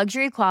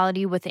 Luxury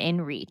quality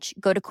within reach.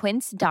 Go to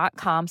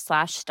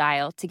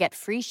quince.com/style to get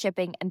free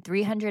shipping and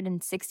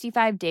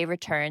 365-day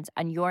returns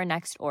on your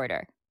next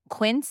order.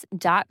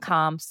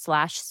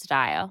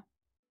 Quince.com/style.